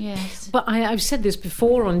point. Yes, but I've said this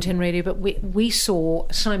before on 10 Radio, but we saw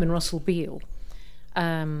Simon Russell Beale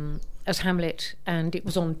as Hamlet, and it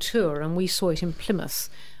was on tour, and we saw it in Plymouth,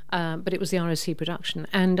 but it was the RSC production,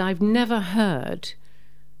 and I've never heard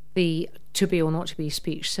the to be or not to be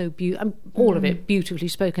speech so all of it beautifully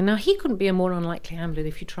spoken. Now, he couldn't be a more unlikely Hamlet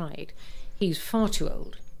if you tried. He's far too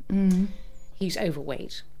old. He's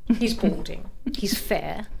overweight. He's balding. He's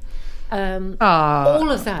fair.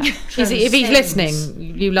 All of that. If he's listening,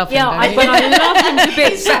 you love him. Yeah, but I love him to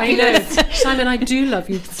bits. Simon, I do love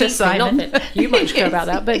you. Simon, not that you much care about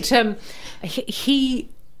that, but he,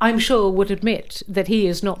 I'm sure, would admit that he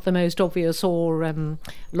is not the most obvious or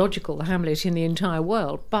logical Hamlet in the entire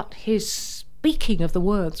world. But his speaking of the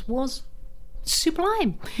words was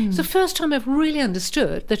sublime. It's the first time I've really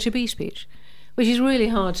understood the to be speech, which is really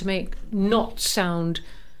hard to make not sound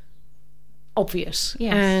obvious.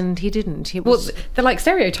 Yes. And he didn't. They're like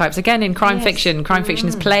stereotypes again in crime fiction. Crime fiction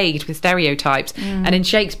is plagued with stereotypes, and in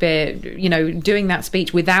Shakespeare, doing that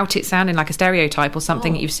speech without it sounding like a stereotype or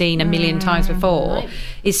something that you've seen a million times before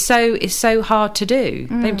is so hard to do.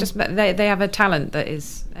 They have a talent that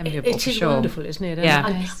is enviable. It is wonderful, isn't it?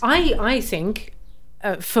 Yeah. I think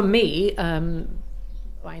for me,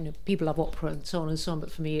 I know people love opera and so on,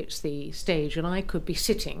 but for me it's the stage, and I could be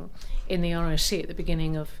sitting in the RSC at the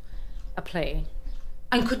beginning of a play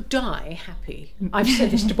and could die happy. I've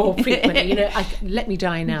said this to Bob frequently, let me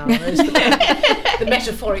die now, as the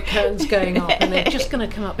metaphoric curtain's going up, and they're just going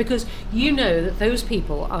to come up, because you know that those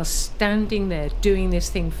people are standing there doing this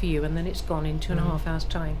thing for you, and then it's gone in 2.5 hours'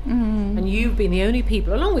 time. And you've been the only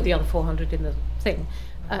people, along with the other 400 in the thing,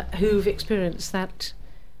 who've experienced that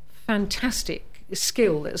fantastic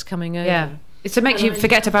skill that's coming over. Yeah, it makes you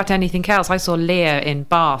forget about anything else. I saw Lear in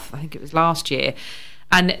Bath, I think it was last year,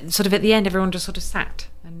 and sort of at the end everyone just sort of sat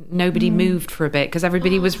and nobody moved for a bit because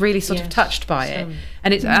everybody was really sort of touched by it.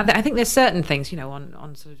 And it's I think there's certain things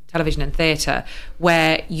on sort of television and theatre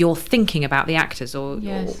where you're thinking about the actors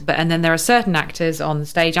and then there are certain actors on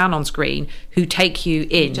stage and on screen who take you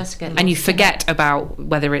in and you forget about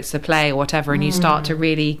whether it's a play or whatever, and you start to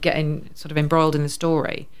really get sort of embroiled in the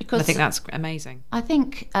story. Because I think that's amazing. I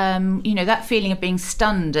think that feeling of being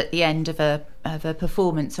stunned at the end of a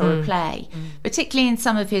performance or a play, particularly in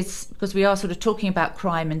some of his, because we are sort of talking about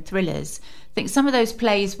crime and thrillers, I think some of those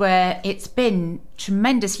plays where it's been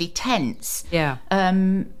tremendously tense. Yeah. I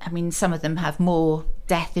mean, some of them have more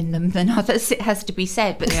death in them than others, it has to be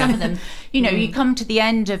said, but some of them, you come to the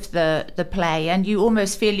end of the play and you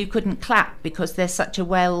almost feel you couldn't clap because there's such a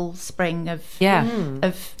wellspring of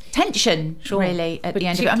tension, really, at the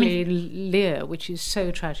end of it. Particularly Lear, which is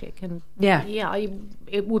so tragic, and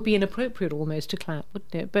it would be inappropriate almost to clap,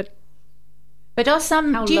 wouldn't it? But are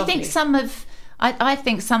some? Do you think some of? I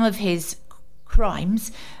think some of his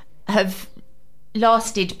crimes have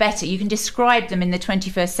lasted better. You can describe them in the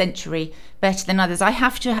 21st century better than others. I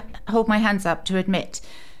have to hold my hands up to admit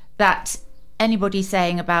that anybody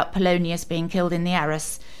saying about Polonius being killed in the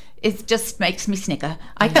Arras, it just makes me snigger.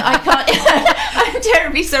 I can't. I'm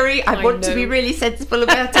terribly sorry. I want to be really sensible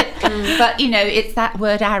about it, but it's that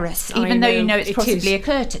word Arras. Even though it's possibly a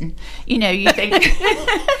curtain. You think,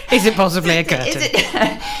 is it possibly a curtain?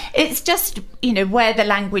 It's just where the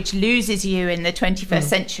language loses you in the 21st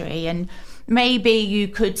century, and maybe you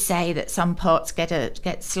could say that some parts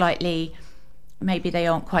get slightly. Maybe they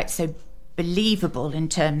aren't quite so believable in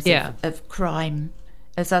terms of crime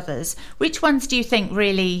as others. Which ones do you think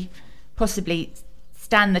really possibly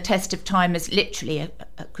stand the test of time as literally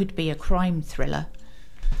could be a crime thriller?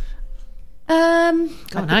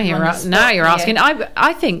 Now you're asking.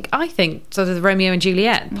 I think sort of the Romeo and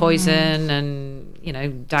Juliet, poison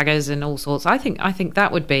and daggers and all sorts. I think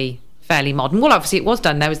that would be fairly modern. Well, obviously it was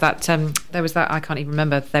done. There was that I can't even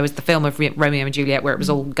remember. There was the film of Romeo and Juliet where it was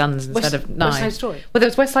all guns instead of knives. West Side Story. Well, there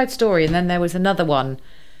was West Side Story, and then there was another one.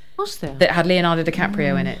 Was there? That had Leonardo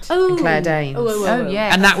DiCaprio in it and Claire Danes. Oh,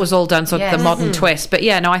 yeah. And that was all done sort of the modern twist. But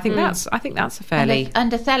I think that's a fairly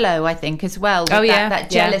and Othello, I think, as well.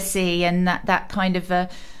 That jealousy and that kind of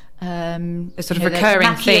the sort of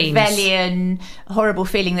recurring themes. Machiavellian, horrible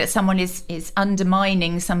feeling that someone is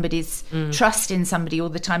undermining somebody's trust in somebody all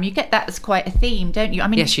the time. You get that as quite a theme, don't you? I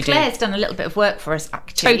mean, yes, you Claire's do. done a little bit of work for us,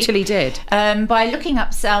 actually. Totally did. By looking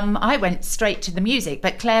up I went straight to the music,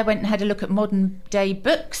 but Claire went and had a look at modern day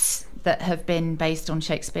books that have been based on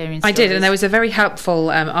Shakespearean stories. I did, and there was a very helpful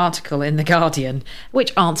article in The Guardian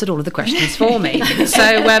which answered all of the questions for me. So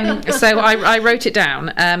I wrote it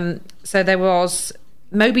down. So there was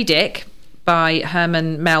Moby Dick by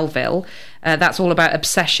Herman Melville. That's all about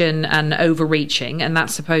obsession and overreaching, and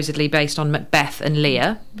that's supposedly based on Macbeth and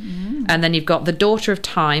Lear. And then you've got The Daughter of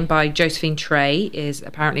Time by Josephine Trey, is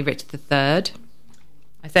apparently Richard III.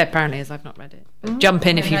 I say apparently as I've not read it. Jump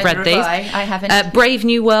in if you've read these. I haven't. Brave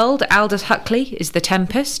New World, Aldous Huxley is The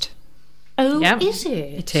Tempest. Oh, is it?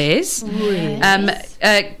 It is. Really?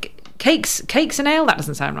 Cakes and Ale, that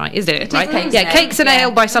doesn't sound right, is it? Right? Cakes and Ale.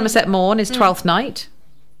 Ale by Somerset Maugham is Twelfth Night.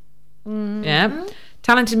 Yeah.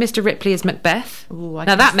 Talented Mr. Ripley is Macbeth.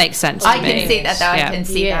 Now that makes sense to me. I can see that. I can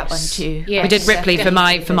see that one too. Yes. We did Ripley for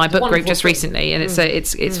my book group just recently, and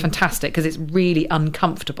it's fantastic because it's really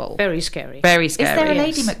uncomfortable. Very scary. Very scary. Is there a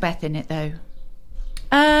Lady Macbeth in it though?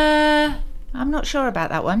 I'm not sure about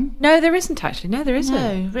that one. No, there isn't actually. No, there isn't.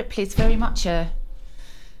 No, Ripley's very much a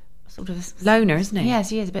sort of loner, isn't he? Yes,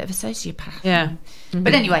 he is a bit of a sociopath. Yeah.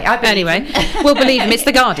 But anyway, we'll believe him. It's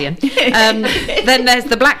The Guardian. Then there's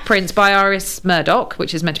The Black Prince by Iris Murdoch,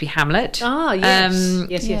 which is meant to be Hamlet. Ah, yes.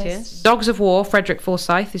 Yes. Dogs of War, Frederick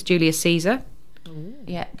Forsyth is Julius Caesar. Ooh.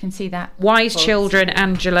 Yeah, can see that. Wise Children,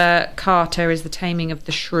 Angela Carter is The Taming of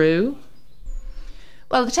the Shrew.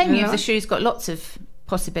 Well, The Taming of the Shrew's got lots of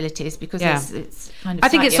possibilities because it's kind of. I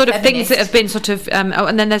think it's sort of things that have been sort of.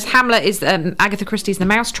 And then there's Hamlet is Agatha Christie's The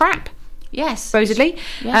Mousetrap. Yes, supposedly.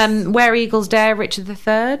 Yes. Where Eagles Dare, Richard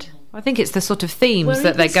III. I think it's the sort of themes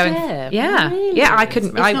that they're going. Yeah, really? Yeah. I couldn't.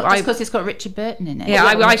 It's not just because it's got Richard Burton in it. Yeah,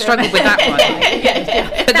 I struggled with that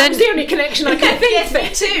one. But that's the only connection I can think of. Me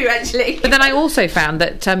too, actually. But then I also found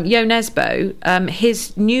that Jo Nesbø,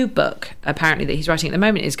 his new book apparently that he's writing at the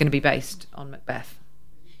moment is going to be based on Macbeth.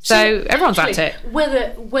 So everyone's actually, at it.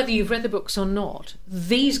 Whether you've read the books or not,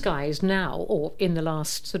 these guys now, or in the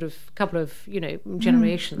last sort of couple of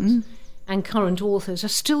generations, and current authors are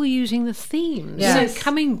still using the themes. Yes. So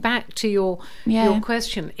coming back to your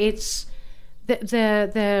question, it's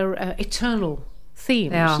they're eternal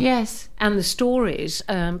themes. Yes, and the stories,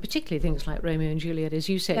 particularly things like Romeo and Juliet, as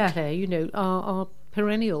you said, Claire, are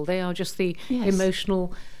perennial. They are just the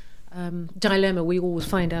emotional dilemma we always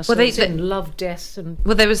find ourselves in: love, death, and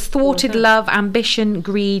there was thwarted love, ambition,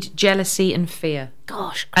 greed, jealousy, and fear.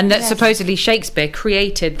 Gosh, and that supposedly Shakespeare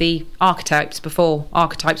created the archetypes before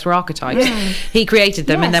archetypes were archetypes. He created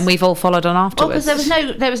them, and then we've all followed on afterwards. Well,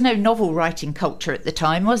 because there was no novel writing culture at the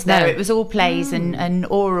time, was there? No. It was all plays and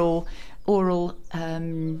oral sort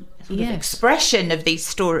of expression of these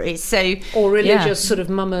stories. So or religious sort of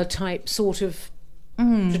mummer type sort of.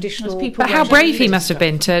 Traditional people. But how brave he must have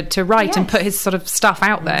been to write and put his sort of stuff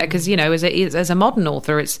out there, because as a modern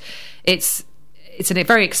author it's a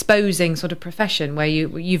very exposing sort of profession where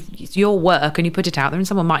it's your work and you put it out there and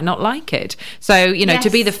someone might not like it. So to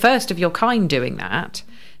be the first of your kind doing that,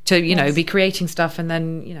 to be creating stuff and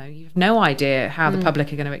then you have no idea how the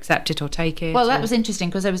public are going to accept it or take it. Well, that was interesting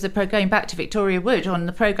because there was going back to Victoria Wood on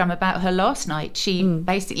the programme about her last night. She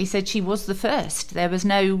basically said she was the first. There was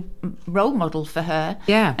no role model for her.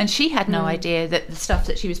 Yeah. And she had no idea that the stuff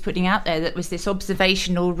that she was putting out there, that was this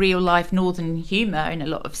observational, real life northern humour in a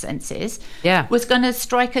lot of senses, was going to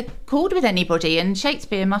strike a chord with anybody. And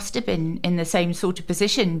Shakespeare must have been in the same sort of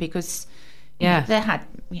position because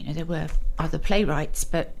there were other playwrights,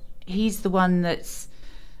 but he's the one that's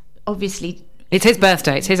obviously. It's his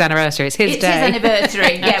birthday. It's his anniversary. It's his day. It's his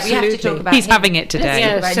anniversary. Yeah, we have to talk about. He's having it today.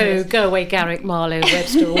 Yeah, so go away, Garrick, Marlowe,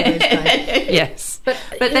 Webster, all those guys. Yes,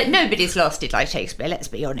 but nobody's lost it like Shakespeare. Let's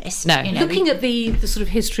be honest. No, looking at the sort of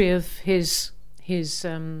history of his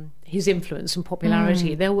influence and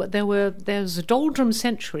popularity, there was a doldrum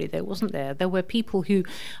century. There wasn't there. There were people who,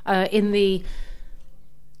 in the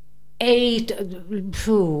late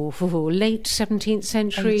 17th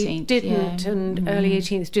century and early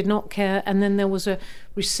 18th did not care, and then there was a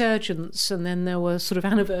resurgence, and then there were sort of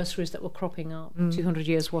anniversaries that were cropping up, 200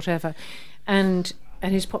 years whatever, and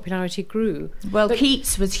his popularity grew. Well,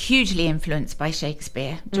 Keats was hugely influenced by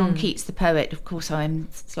Shakespeare. John Keats, the poet, of course, I'm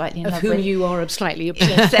slightly in love with. Of whom you are slightly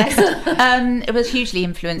obsessed. It was hugely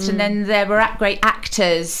influenced. And then there were great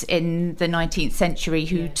actors in the 19th century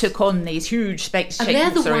who took on these huge spectacles. And they're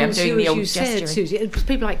the ones who, as you said, Suzie, it was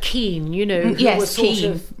people like Kean, who were sort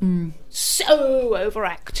of so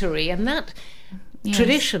over-actory. And that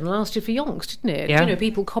tradition lasted for yonks, didn't it? Yeah.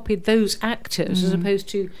 People copied those actors as opposed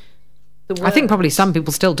to the words. I think probably some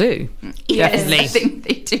people still do. Yes, Definitely. I think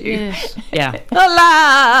they do. Yes. Yeah.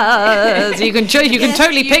 Alas! You can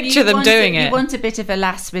totally picture them doing it. You want a bit of a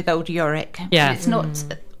lass with old Yorick. Yeah. It's not...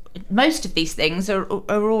 Most of these things are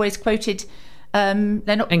always quoted... they're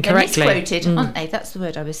not incorrectly. They're misquoted, aren't they? That's the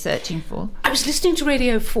word I was searching for. I was listening to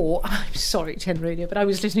Radio 4. I'm sorry, 10 Radio, but I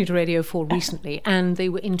was listening to Radio 4 recently, and they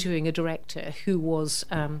were interviewing a director who was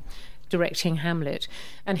directing Hamlet,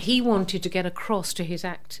 and he wanted to get across to his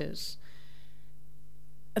actors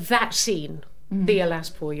that scene, the Alas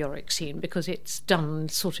Poor Yorick scene, because it's done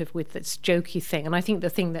sort of with this jokey thing. And I think the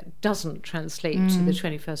thing that doesn't translate to the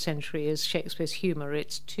 21st century is Shakespeare's humour.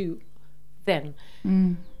 It's too then.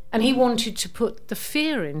 And he wanted to put the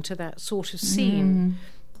fear into that sort of scene.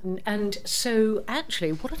 And so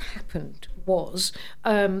actually what had happened was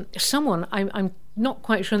someone, I'm not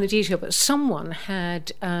quite sure on the detail, but someone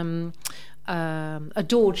had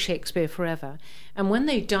adored Shakespeare forever. And when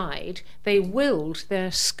they died, they willed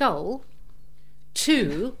their skull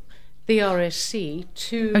to the RSC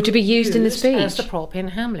to be used in the speech as the prop in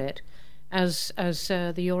Hamlet. As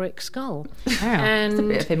the Yorick skull. Wow. And It's a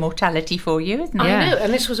bit of immortality for you, isn't it? I know,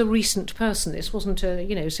 and this was a recent person. This wasn't a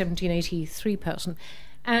 1783 person.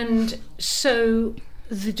 And so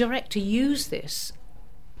the director used this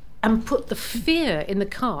and put the fear in the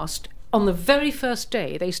cast. On the very first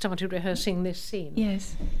day they started rehearsing this scene.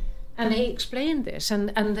 Yes. And he explained this, and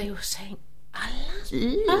they were saying, alas.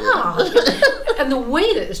 And the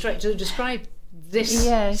way that this director described this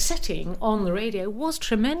setting on the radio was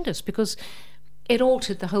tremendous, because it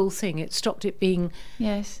altered the whole thing. It stopped it being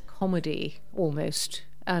comedy almost,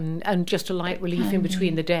 and just a light relief in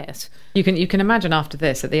between the death. You can imagine after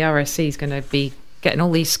this that the RSC is going to be getting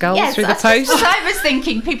all these skulls through the post. What I was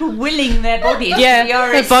thinking, people willing their bodies to the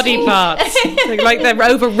RSC. Their body parts. Like they're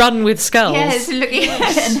overrun with skulls. Yes, looking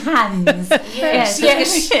and hands. Yes,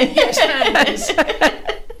 hands.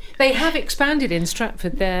 They have expanded in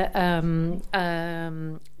Stratford their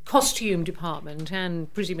costume department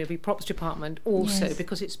and presumably props department also,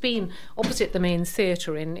 because it's been opposite the main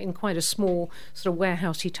theatre in quite a small sort of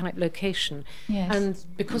warehousey type location. Yes. And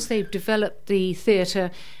because they've developed the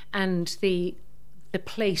theatre and the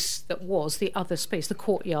place that was the other space, the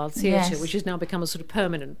courtyard theatre, which has now become a sort of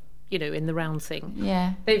permanent, in the round thing.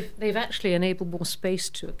 Yeah. They've actually enabled more space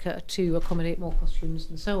to occur to accommodate more costumes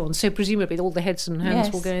and so on. So presumably all the heads and hands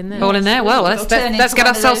will go in there. All in there. Well, let's get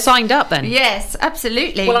ourselves signed up then. Yes,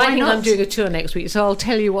 absolutely. Well, I think I'm doing a tour next week, so I'll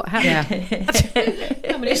tell you what happened.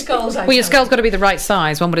 How many skulls I your skull's got to be the right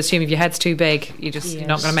size. One would assume if your head's too big, you're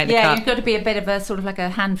not going to make the cut. Yeah, you've got to be a bit of a sort of like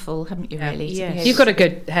a handful, haven't you, really? Yes. You've got a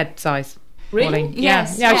good head size. Really?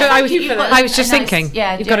 Yes. Yeah. I was just thinking.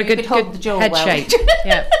 Yeah, you've got a good head shape.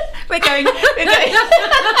 Yeah. We're going.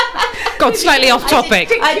 God, slightly off topic.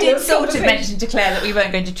 I did sort of mention to Claire that we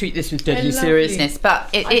weren't going to treat this with deadly seriousness, but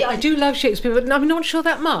I do love Shakespeare, but I'm not sure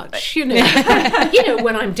that much.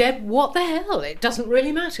 When I'm dead, what the hell? It doesn't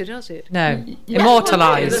really matter, does it? No,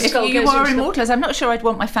 immortalised. If you are immortalised, I'm not sure I'd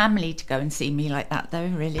want my family to go and see me like that, though.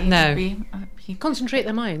 Really, no. Concentrate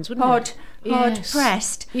their minds, wouldn't it? Hard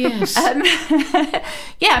pressed. Yes.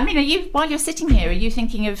 While you're sitting here, are you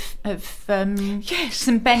thinking of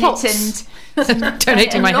some Bennett Plots. and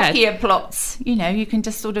donating my head? Lockyer plots? You can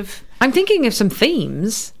just sort of. I'm thinking of some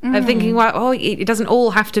themes. I'm thinking, it doesn't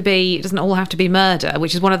all have to be murder,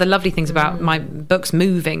 which is one of the lovely things about my books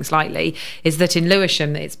moving slightly, is that in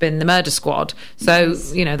Lewisham it's been the murder squad. So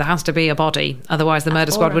there has to be a body, otherwise the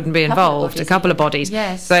murder squad wouldn't be involved. A couple of bodies.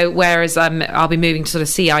 Yes. So whereas I'll be moving to sort of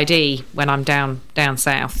CID when I'm down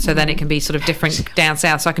south. So then it can be sort of different down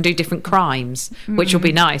south. So I can do different crimes, which will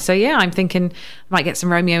be nice. So I'm thinking I might get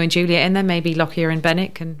some Romeo and Juliet in there. Maybe Lockyer and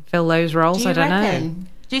Bennett can fill those roles. I don't know.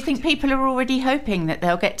 Do you think people are already hoping that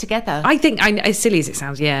they'll get together? I think, as silly as it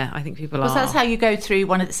sounds, I think people are. Because that's how you go through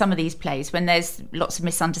some of these plays, when there's lots of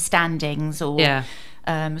misunderstandings, or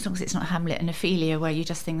as long as it's not Hamlet and Ophelia, where you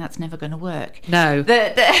just think that's never going to work. No.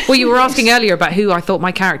 Well, you were asking earlier about who I thought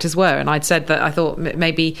my characters were, and I'd said that I thought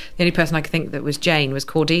maybe the only person I could think that was Jane was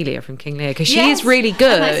Cordelia from King Lear, because she is really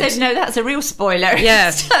good. And I said, no, that's a real spoiler.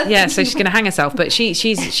 Yes, so she's going to hang herself, but she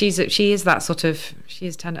is that sort of, she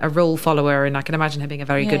is a rule follower, and I can imagine her being a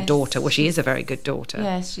very good daughter. Well, she is a very good daughter.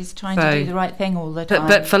 Yes, she's trying to do the right thing all the time.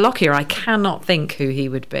 But for Lockyer, I cannot think who he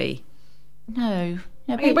would be. No.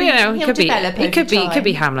 But it could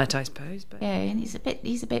be Hamlet, I suppose. But and he's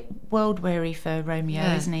a bit world weary for Romeo,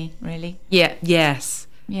 isn't he? Really? Yeah. Yes.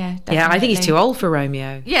 Yeah. Definitely. Yeah. I think he's too old for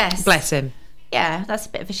Romeo. Yes. Bless him. Yeah, that's a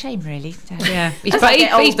bit of a shame, really. Yeah. He's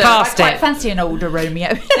past it. I quite fancy an older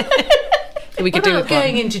Romeo. we could do with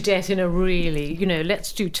going into death in a really,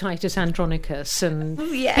 let's do Titus Andronicus and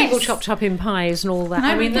people chopped up in pies and all that.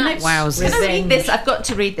 Wowzers. Can I read this? I've got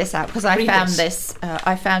to read this out because I found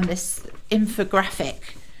this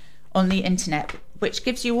infographic on the internet, which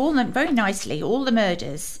gives you all the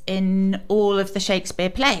murders in all of the Shakespeare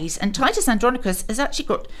plays. And Titus Andronicus has actually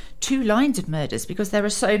got 2 lines of murders because there are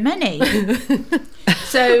so many.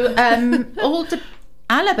 So,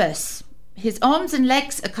 Alibus, his arms and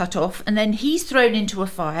legs are cut off, and then he's thrown into a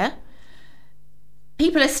fire.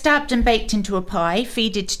 People are stabbed and baked into a pie,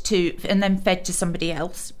 and then fed to somebody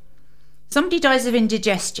else. Somebody dies of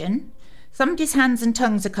indigestion. Somebody's hands and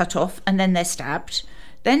tongues are cut off, and then they're stabbed.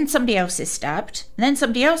 Then somebody else is stabbed. And then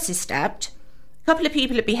somebody else is stabbed. A couple of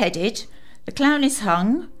people are beheaded. The clown is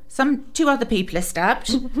hung. 2 other people are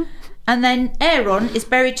stabbed. And then Aaron is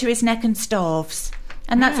buried to his neck and starves.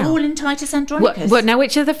 And that's all in Titus Andronicus. Now,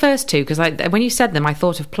 which are the first 2? Because when you said them, I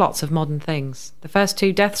thought of plots of modern things. The first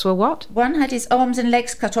 2 deaths were what? One had his arms and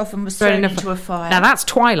legs cut off and was thrown into a fire. Now, that's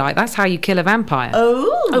Twilight. That's how you kill a vampire.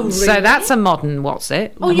 Oh, really? So that's a modern what's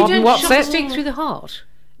it? Oh, you don't shove a stake through the heart?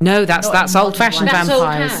 No, that's old-fashioned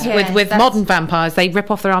vampires. Yes, with modern vampires, they rip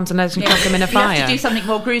off their arms and legs and chuck them in a fire. You have to do something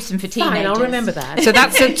more gruesome for teenagers. Fine, I'll remember that.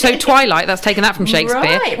 So Twilight. That's taken that from Shakespeare.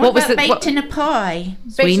 Right. What was baked in a pie?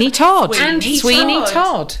 Sweeney Todd. Sweeney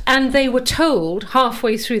Todd. And they were told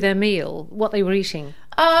halfway through their meal what they were eating.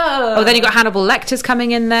 Oh, then you got Hannibal Lecter's coming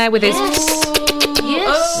in there with his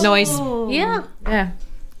noise. Yeah.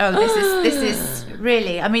 Oh, this is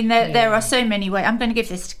really. I mean, there are so many ways. I'm going to give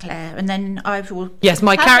this to Claire, and then I will. Yes,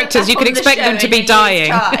 my characters. You can expect them to be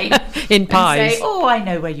dying in pies. Say, I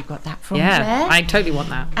know where you got that from. Claire. I totally want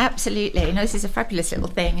that. Absolutely. No, this is a fabulous little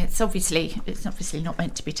thing. It's obviously not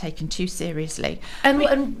meant to be taken too seriously.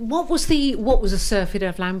 And what was a surfeit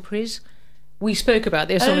of lampreys? We spoke about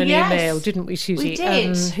this on an email, didn't we, Suzie? We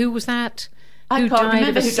did. Who was that? I can't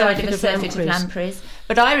remember who died of a surfeit of lampreys,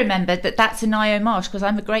 but I remembered that's a Nio Marsh because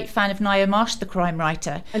I'm a great fan of Nio Marsh, the crime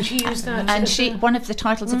writer. And she used that. And one of the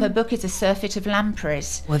titles of her book is A Surfeit of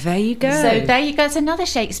Lampreys. Well, there you go. So there you go. It's another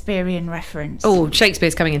Shakespearean reference. Oh,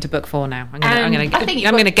 Shakespeare's coming into book 4 now. I'm going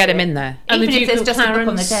to get him in there. And even the if there's just Clarence, a book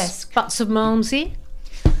on the desk. Butts of Malmsey.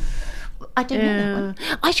 I don't know that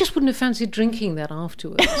one. I just wouldn't have fancied drinking that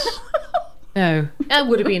afterwards. No. That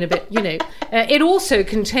would have been a bit, it also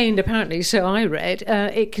contained, apparently, so I read,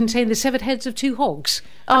 it contained the severed heads of 2 hogs.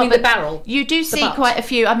 The barrel. You do see quite a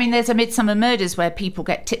few. I mean, there's a Midsummer Murders where people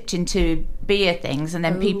get tipped into beer things and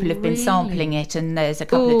then people have been sampling it and there's a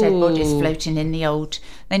couple of dead bodies floating in the old...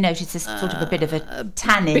 They notice there's sort of a bit of a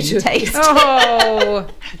tannin taste. Oh,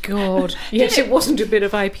 God. Yes, it wasn't a bit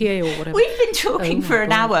of IPA or whatever. We've been talking for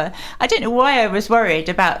an hour. I don't know why I was worried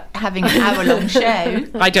about having an hour-long show.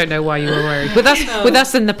 I don't know why you were worried. With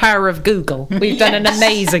us in the power of Google, we've done an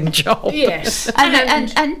amazing job. Yes.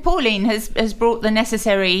 And Pauline has brought the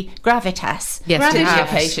necessary gravitas to the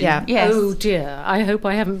occasion. Yeah. Yes. Oh, dear. I hope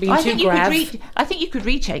I haven't been too grav. I think you could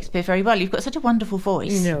read Shakespeare very well. You've got such a wonderful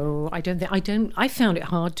voice. No, I don't think. I found it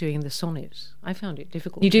hard doing the sonnets. I found it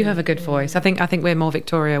difficult. You do have a good voice. I think we're more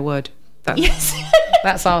Victoria Wood. Yes.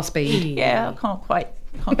 That's our speed. Yeah, I can't quite.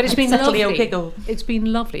 But it's been lovely. Or giggle. It's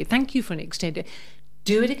been lovely. Thank you for an extended.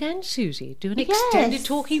 Do it again, Suzie. Do an extended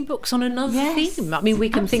talking books on another theme. I mean, we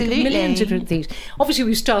can think of millions of different things. Obviously,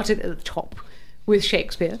 we started at the top with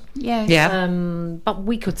Shakespeare. Yes. Yeah. But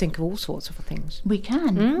we could think of all sorts of things. We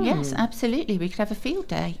can. Yes, absolutely. We could have a field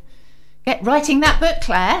day. Get writing that book,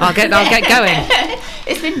 Claire. I'll get going.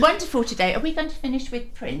 It's been wonderful today. Are we going to finish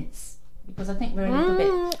with Prince? Because I think we're a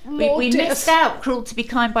little bit... We missed out Cruel to Be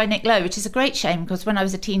Kind by Nick Lowe, which is a great shame because when I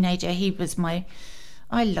was a teenager, he was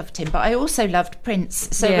I loved him, but I also loved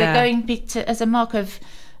Prince. So we're going to, as a mark of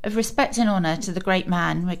respect and honour to the great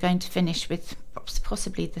man, we're going to finish with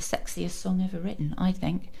possibly the sexiest song ever written, I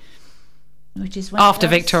think. Which is after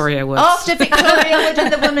Victoria Wood. After Victoria Wood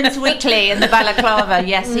and the Woman's Weekly and the Balaclava.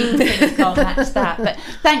 Yes, even things can't match that. But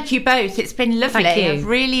thank you both. It's been lovely. Thank you. I've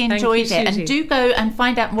really enjoyed it. And do go and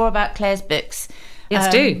find out more about Claire's books. Yes,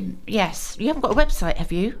 do. Yes. You haven't got a website,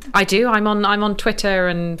 have you? I do. I'm on Twitter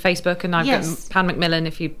and Facebook, and I've got Pan Macmillan.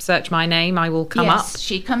 If you search my name, I will come up.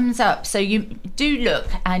 She comes up. So you do look,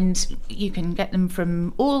 and you can get them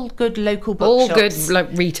from all good local bookshops. All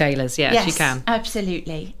good retailers, yes, you can.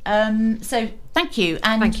 Absolutely. So thank you.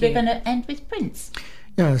 And we're going to end with Prince.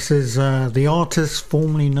 Yeah, this is the artist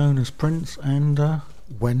formerly known as Prince and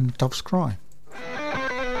When Doves Cry.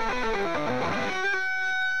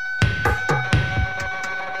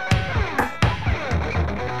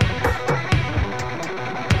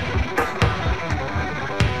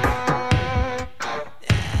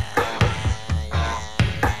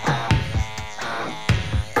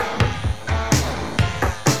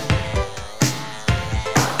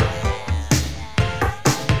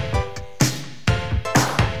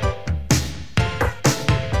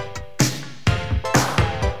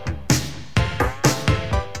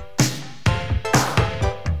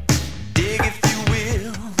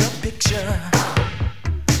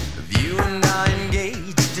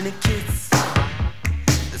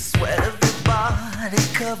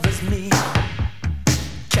 love as me.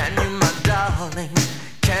 Can you, my darling,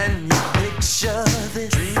 can you picture this?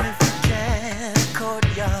 Dream if you can, a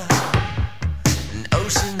courtyard, an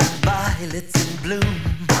ocean of violets in bloom.